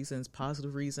good reasons,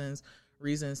 positive reasons,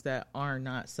 reasons that are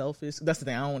not selfish. That's the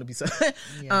thing. I don't want to be selfish.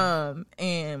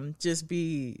 And just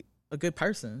be a good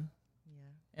person.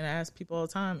 And I ask people all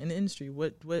the time in the industry,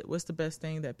 what's the best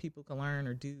thing that people can learn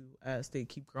or do as they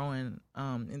keep growing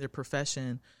in their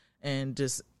profession, and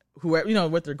just whoever, you know,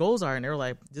 what their goals are. And they're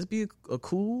like, just be a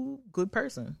cool, good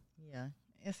person. Yeah.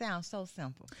 It sounds so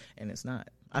simple. And it's not.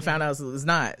 I found out it's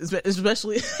not,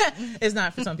 especially it's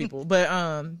not for some people. But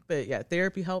yeah,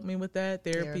 therapy helped me with that.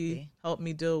 Therapy helped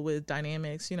me deal with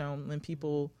dynamics, you know, when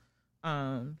people,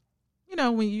 you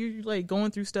know, when you're like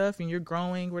going through stuff and you're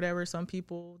growing, whatever, some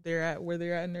people, they're at where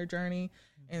they're at in their journey,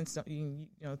 and so, you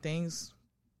know, things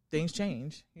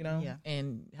change, you know,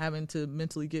 and having to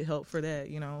mentally get help for that,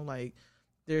 you know, like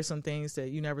there's some things that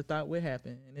you never thought would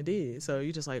happen, and it did. So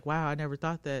you're just like, wow, I never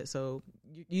thought that. So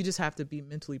you just have to be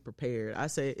mentally prepared. I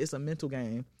say it's a mental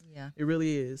game. Yeah, it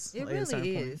really is. It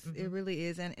really is. It really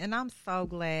is. And I'm so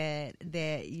glad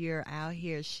that you're out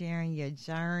here sharing your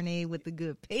journey with the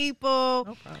good people.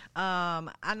 No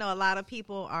problem. I know a lot of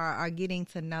people are getting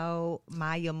to know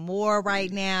Maya more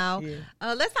right now. Yeah.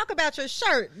 Let's talk about your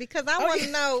shirt, because I want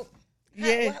to know.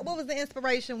 What was the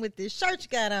inspiration with this shirt you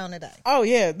got on today? Oh,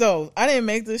 yeah. No, I didn't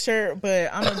make this shirt, but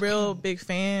I'm a real big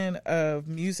fan of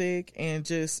music and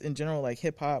just in general, like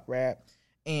hip hop, rap.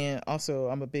 And also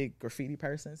I'm a big graffiti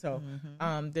person. So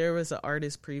there was an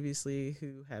artist previously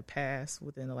who had passed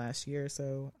within the last year or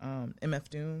so, MF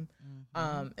Doom.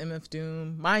 MF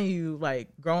Doom, mind you, like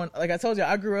growing, like I told you,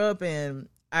 I grew up and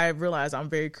I realized I'm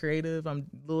very creative. I'm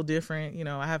a little different. You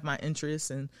know, I have my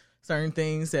interests and certain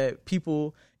things that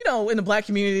people, you know, in the black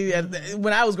community,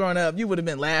 when I was growing up, you would have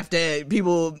been laughed at.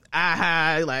 People,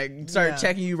 like started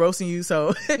checking you, roasting you.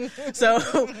 So,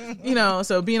 you know,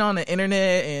 so being on the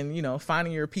internet and, you know,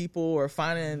 finding your people or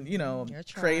finding, you know,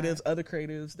 creatives, other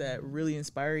creatives that really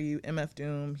inspire you. MF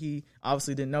Doom, he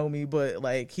obviously didn't know me, but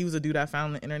like he was a dude I found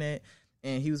on the internet,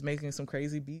 and he was making some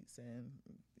crazy beats, and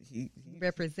he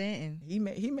representing. He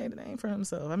made a name for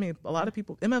himself. I mean, a lot of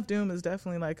people. MF Doom is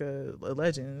definitely like a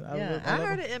legend. I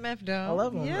heard of MF Doom. I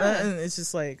love him. Yeah. And it's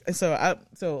just like so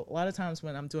a lot of times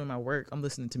when I'm doing my work, I'm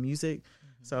listening to music.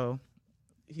 So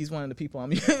he's one of the people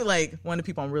I'm like one of the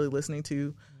people I'm really listening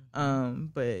to.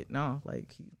 But no,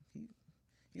 like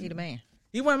he the man.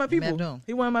 He one of my people.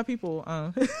 He one of my people.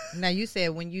 Now, you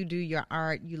said when you do your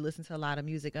art, you listen to a lot of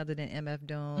music other than MF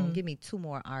Doom. Give me 2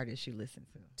 more artists you listen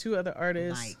to. 2 other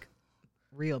artists. Like,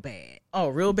 real bad. Oh,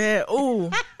 real bad? Ooh.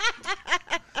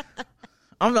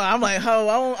 I'm like,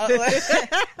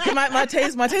 my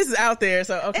taste is out there.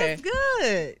 So, okay. It's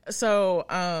good. So,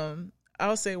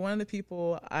 I'll say one of the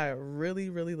people I really,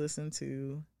 really listen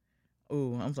to.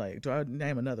 Ooh, I'm like, do I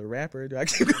name another rapper? Do I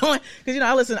keep going? Because, you know,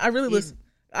 I really listen.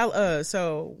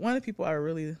 So one of the people I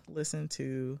really listen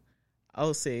to, I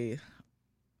would say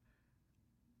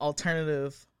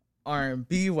alternative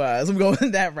R&B wise, I'm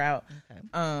going that route.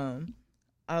 Okay.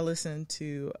 I listened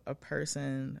to a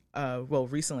person,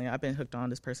 recently I've been hooked on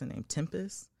this person named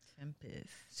Tempest.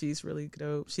 She's really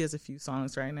dope. She has a few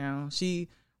songs right now. She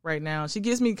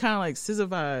gives me kind of like SZA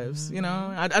vibes, you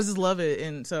know? I just love it.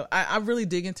 And so I really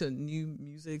dig into new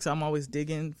music. So I'm always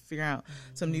digging, figuring out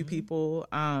some new people.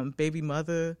 Baby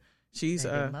Mother. She's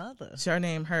her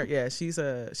name, she's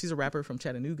a rapper from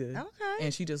Chattanooga. Okay.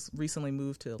 And she just recently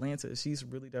moved to Atlanta. She's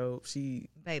really dope.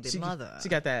 Baby Mother. She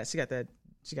got that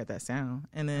sound.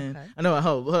 And then I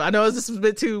know it's just a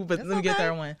bit too, but let me get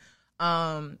there one.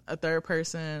 A third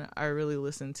person I really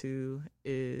listen to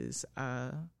is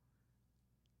I'm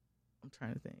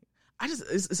trying to think.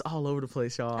 It's all over the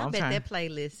place, y'all. I bet that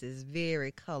playlist is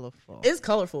very colorful. It's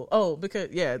colorful. Oh, because,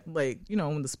 like, you know,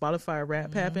 when the Spotify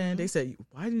rap happened, they said,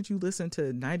 why did you listen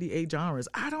to 98 genres?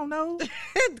 I don't know.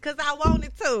 Because I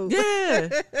wanted to.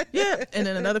 Yeah. And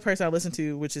then another person I listen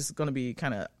to, which is going to be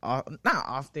kind of not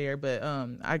off there, but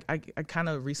I kind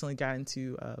of recently got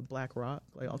into black rock,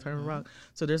 like alternative rock.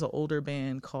 So there's an older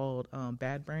band called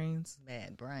Bad Brains.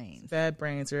 Bad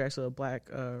Brains. They're actually a black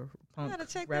punk gotta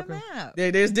check rapper. them out.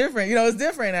 There's different, you know, it's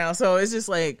different now. So it's just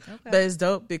like, but it's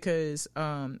dope because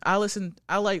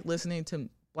I like listening to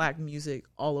black music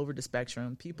all over the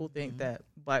spectrum. People think that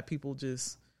black people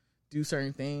just do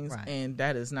certain things, and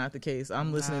that is not the case.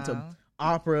 I'm listening to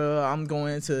opera. I'm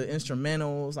going to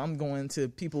instrumentals. I'm going to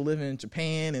people living in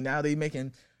Japan, and now they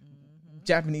making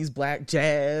Japanese black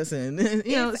jazz, and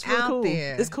you know, it's really cool.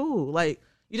 There. It's cool. Like,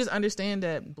 you just understand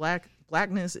that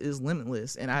blackness is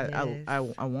limitless, and I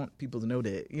want people to know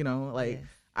that, you know, like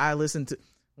I listen to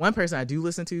one person I do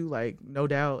listen to, like, no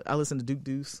doubt, I listen to Duke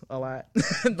Deuce a lot.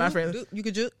 My friend, You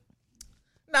could juke.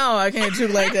 no, I can't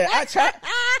juke like that. I try.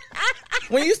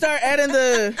 When you start adding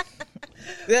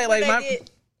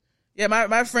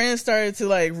my friends started to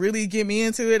like really get me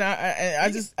into it.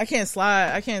 I can't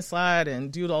slide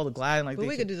and do all the gliding like. But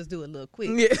we could just do it a little quick.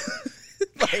 Yeah.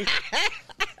 Like,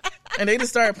 and they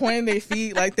just start pointing their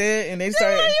feet like that, and they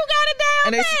start. You got it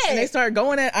down. And they start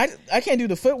going at. I can't do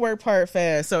the footwork part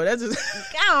fast, so that's just.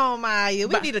 Come on, Maya.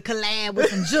 We need to collab with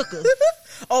some juckers.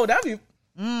 Oh, that'd be.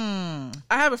 I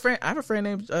have a friend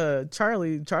named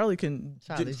Charlie. Charlie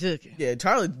juking. Yeah,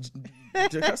 Charlie.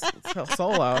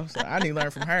 Soul off. So I need to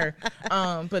learn from her.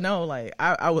 But no, like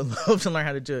I would love to learn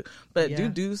how to juke. But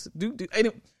Duke Deuce.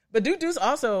 But Duke Deuce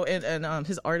also and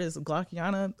his artist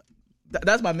Glockiana.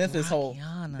 That's my Memphis whole.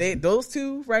 Those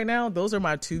two right now. Those are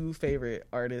my two favorite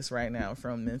artists right now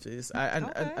from Memphis.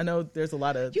 I know there's a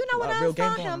lot of when I real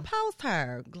saw game him post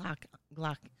her Glock.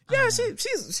 Yeah,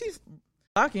 she's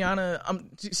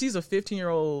Glockiana. She's a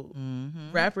 15-year-old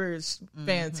rapper. It's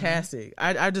fantastic.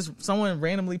 Someone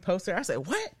randomly posted her. I said,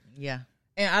 what? Yeah.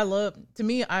 And I love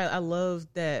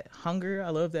that hunger. I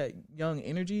love that young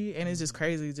energy. And it's just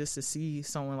crazy just to see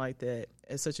someone like that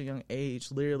at such a young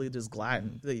age, literally just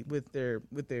gliding with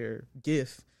their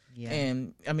gift. Yeah.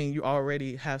 And I mean, you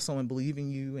already have someone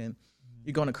believing you, and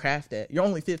you're going to craft that. You're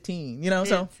only 15, you know?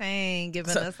 15,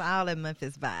 giving us all a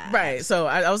Memphis vibe. Right. So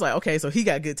I was like, okay, so he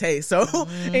got good taste. So,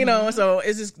 you know, so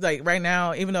it's just like right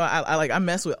now, even though I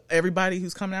mess with everybody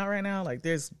who's coming out right now, like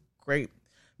there's great.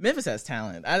 Memphis has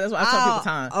talent. That's what I tell people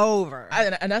time. Over.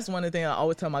 And that's one of the things I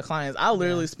always tell my clients. I'll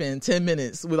literally spend 10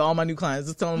 minutes with all my new clients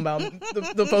just telling them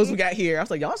about the folks we got here. I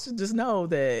was like, y'all should just know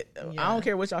that I don't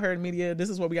care what y'all heard in media. This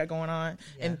is what we got going on.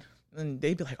 Yeah. And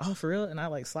they'd be like, oh, for real? And I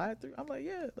like slide through. I'm like,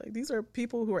 yeah, like these are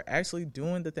people who are actually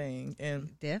doing the thing.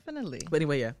 And definitely. But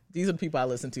anyway, yeah, these are the people I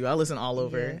listen to. I listen all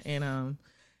over. Yes.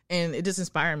 And it just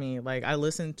inspired me. Like I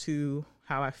listen to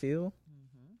how I feel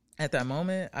at that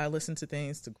moment. I listen to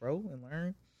things to grow and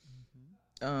learn.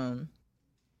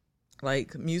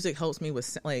 Like music helps me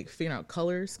with like figuring out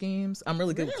color schemes. I'm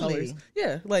really good with colors.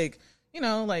 Yeah,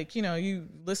 you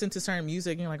listen to certain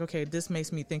music and you're like, okay, this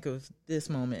makes me think of this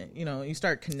moment. You know, you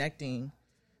start connecting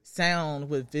sound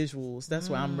with visuals. That's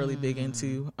what I'm really big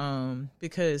into.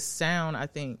 Because sound, I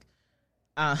think,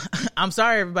 I'm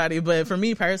sorry everybody, but for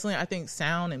me personally, I think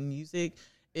sound and music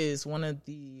is one of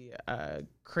the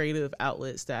creative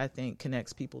outlets that I think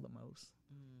connects people the most.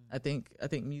 I think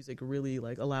music really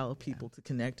like allow people to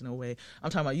connect in a way. I'm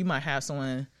talking about you might have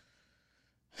someone.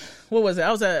 What was it?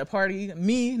 I was at a party,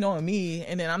 knowing me,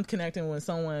 and then I'm connecting with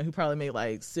someone who probably made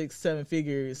like 6-7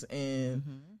 figures, and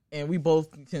we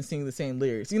both can sing the same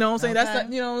lyrics. You know what I'm saying? Okay. That's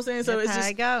not, you know what I'm saying. So that's it's just how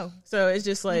I go. So it's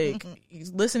just like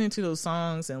listening to those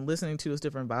songs and listening to those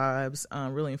different vibes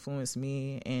really influenced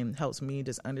me and helps me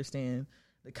just understand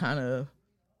the kind of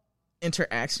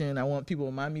interaction I want people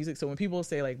with my music. So when people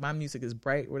say like my music is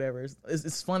bright, whatever,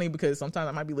 it's funny because sometimes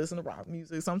I might be listening to rock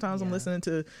music, sometimes I'm listening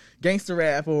to gangster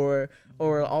rap or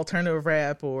alternative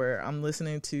rap, or I'm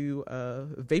listening to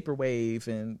vaporwave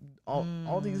and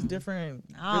all these different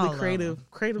really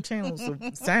creative channels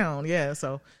of sound. Yeah,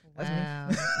 so wow.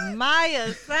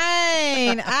 Maya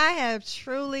Sain, I have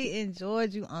truly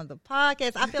enjoyed you on the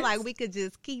podcast. I feel like we could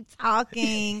just keep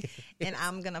talking and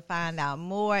I'm going to find out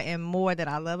more and more that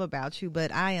I love about you.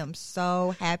 But I am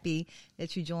so happy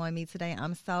that you joined me today.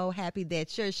 I'm so happy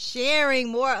that you're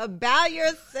sharing more about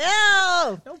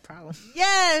yourself. No problem.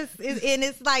 Yes. And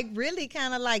it's like really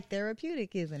kind of like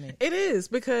therapeutic, isn't it? It is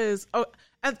because,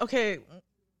 okay,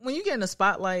 when you get in the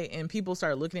spotlight and people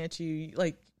start looking at you,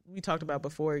 like, we talked about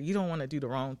before, you don't want to do the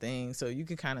wrong thing, so you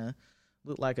can kind of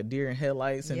look like a deer in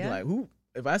headlights and be like, "Ooh,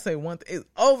 if I say one thing, it's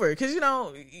over." Because you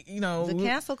know, the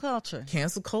cancel culture.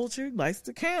 Cancel culture likes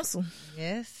to cancel.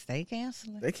 Yes, they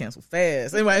cancel it. They cancel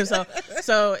fast. Anyway,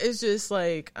 so it's just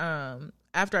like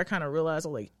after I kind of realized,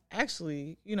 like,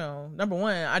 actually, you know, number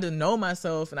one, I just know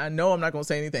myself and I know I'm not going to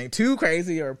say anything too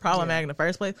crazy or problematic in the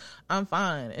first place. I'm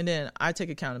fine. And then I take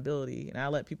accountability and I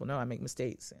let people know I make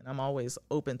mistakes, and I'm always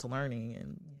open to learning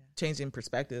and changing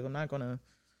perspective. I'm not going to,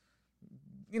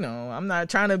 you know, I'm not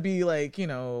trying to be like, you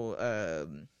know,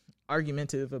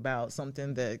 argumentative about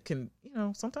something that can, you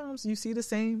know, sometimes you see the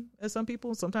same as some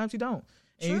people, sometimes you don't.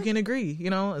 And you can agree, you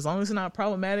know, as long as it's not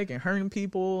problematic and hurting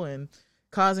people and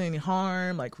causing any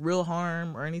harm, like real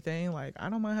harm or anything. Like, I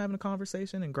don't mind having a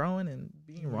conversation and growing and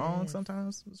being wrong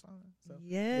sometimes. It's fine. So,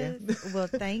 yes. Yeah. Well,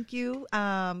 thank you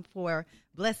for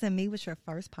blessing me with your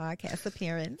first podcast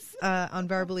appearance on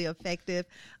Verbally Effective.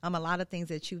 A lot of things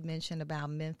that you've mentioned about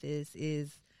Memphis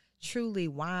is truly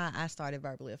why I started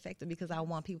Verbally Effective, because I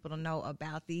want people to know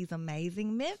about these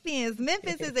amazing Memphians.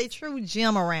 Memphis is a true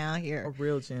gem around here. A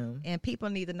real gem. And people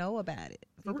need to know about it.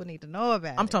 People need to know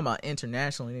about it. I'm talking about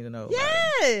internationally need to know about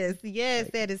it. Yes,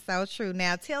 that is so true.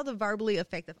 Now, tell the Verbally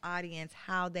Effective audience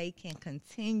how they can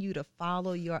continue to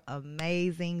follow your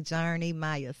amazing journey,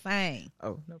 Maya Sain.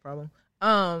 Oh, no problem.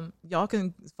 Y'all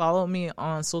can follow me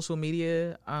on social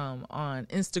media, on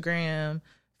Instagram,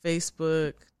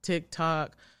 Facebook,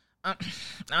 TikTok.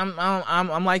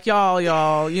 I'm like y'all.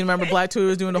 You remember Black Twitter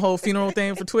was doing the whole funeral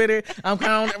thing for Twitter? I'm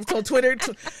kind of so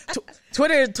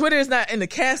Twitter is not in the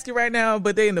casket right now,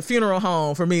 but they in the funeral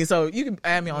home for me. So you can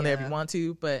add me on there if you want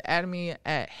to, but add me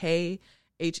at Hey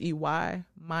HEY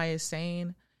Maya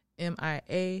Sain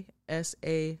MIASAINE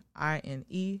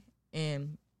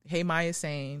and Hey Maya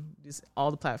Sain, just all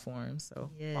the platforms.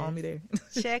 So follow me there.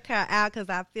 Check her out, because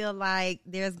I feel like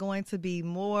there's going to be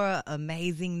more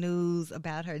amazing news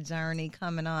about her journey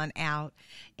coming on out.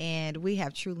 And we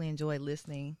have truly enjoyed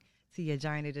listening to your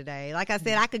journey today. Like I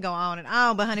said, I could go on and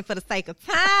on, but honey, for the sake of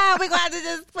time, we're going to have to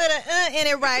just put an in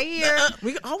it right here.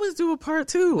 We can always do a part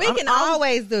 2. I can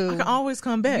always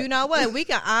come back. You know what? We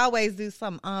can always do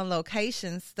some on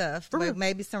location stuff, but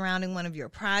maybe surrounding one of your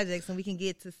projects, and we can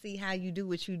get to see how you do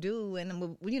what you do, and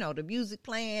the music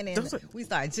playing, and we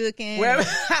start juking. Well,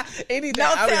 anything.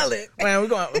 Don't tell it. Man, we're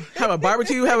going to have a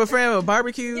barbecue, have a friend with a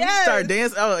barbecue, start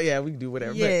dancing. Oh yeah, we can do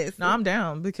whatever. Yes. But, no, I'm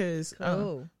down because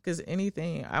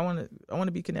anything, I want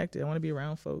to be connected. I want to be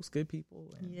around folks, good people.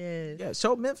 And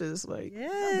show Memphis.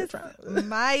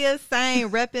 Maya Sain,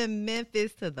 repping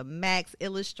Memphis to the max,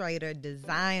 illustrator,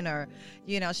 designer.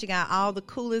 She got all the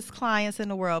coolest clients in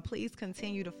the world. Please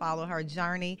continue to follow her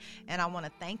journey. And I want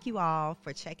to thank you all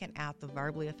for checking out the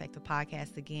Verbally Effective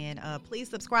podcast again. Please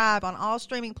subscribe on all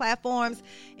streaming platforms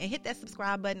and hit that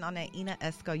subscribe button on that Ina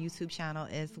Esco YouTube channel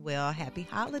as well. Happy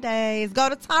holidays. Go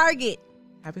to Target.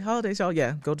 Happy holidays, y'all.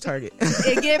 Yeah, go to Target.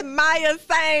 And get Maya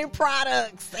Sain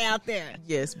products out there.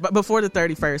 Yes, but before the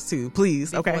 31st, too, please.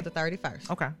 Before the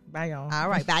 31st. Okay. Bye, y'all. All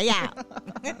right. Bye, y'all.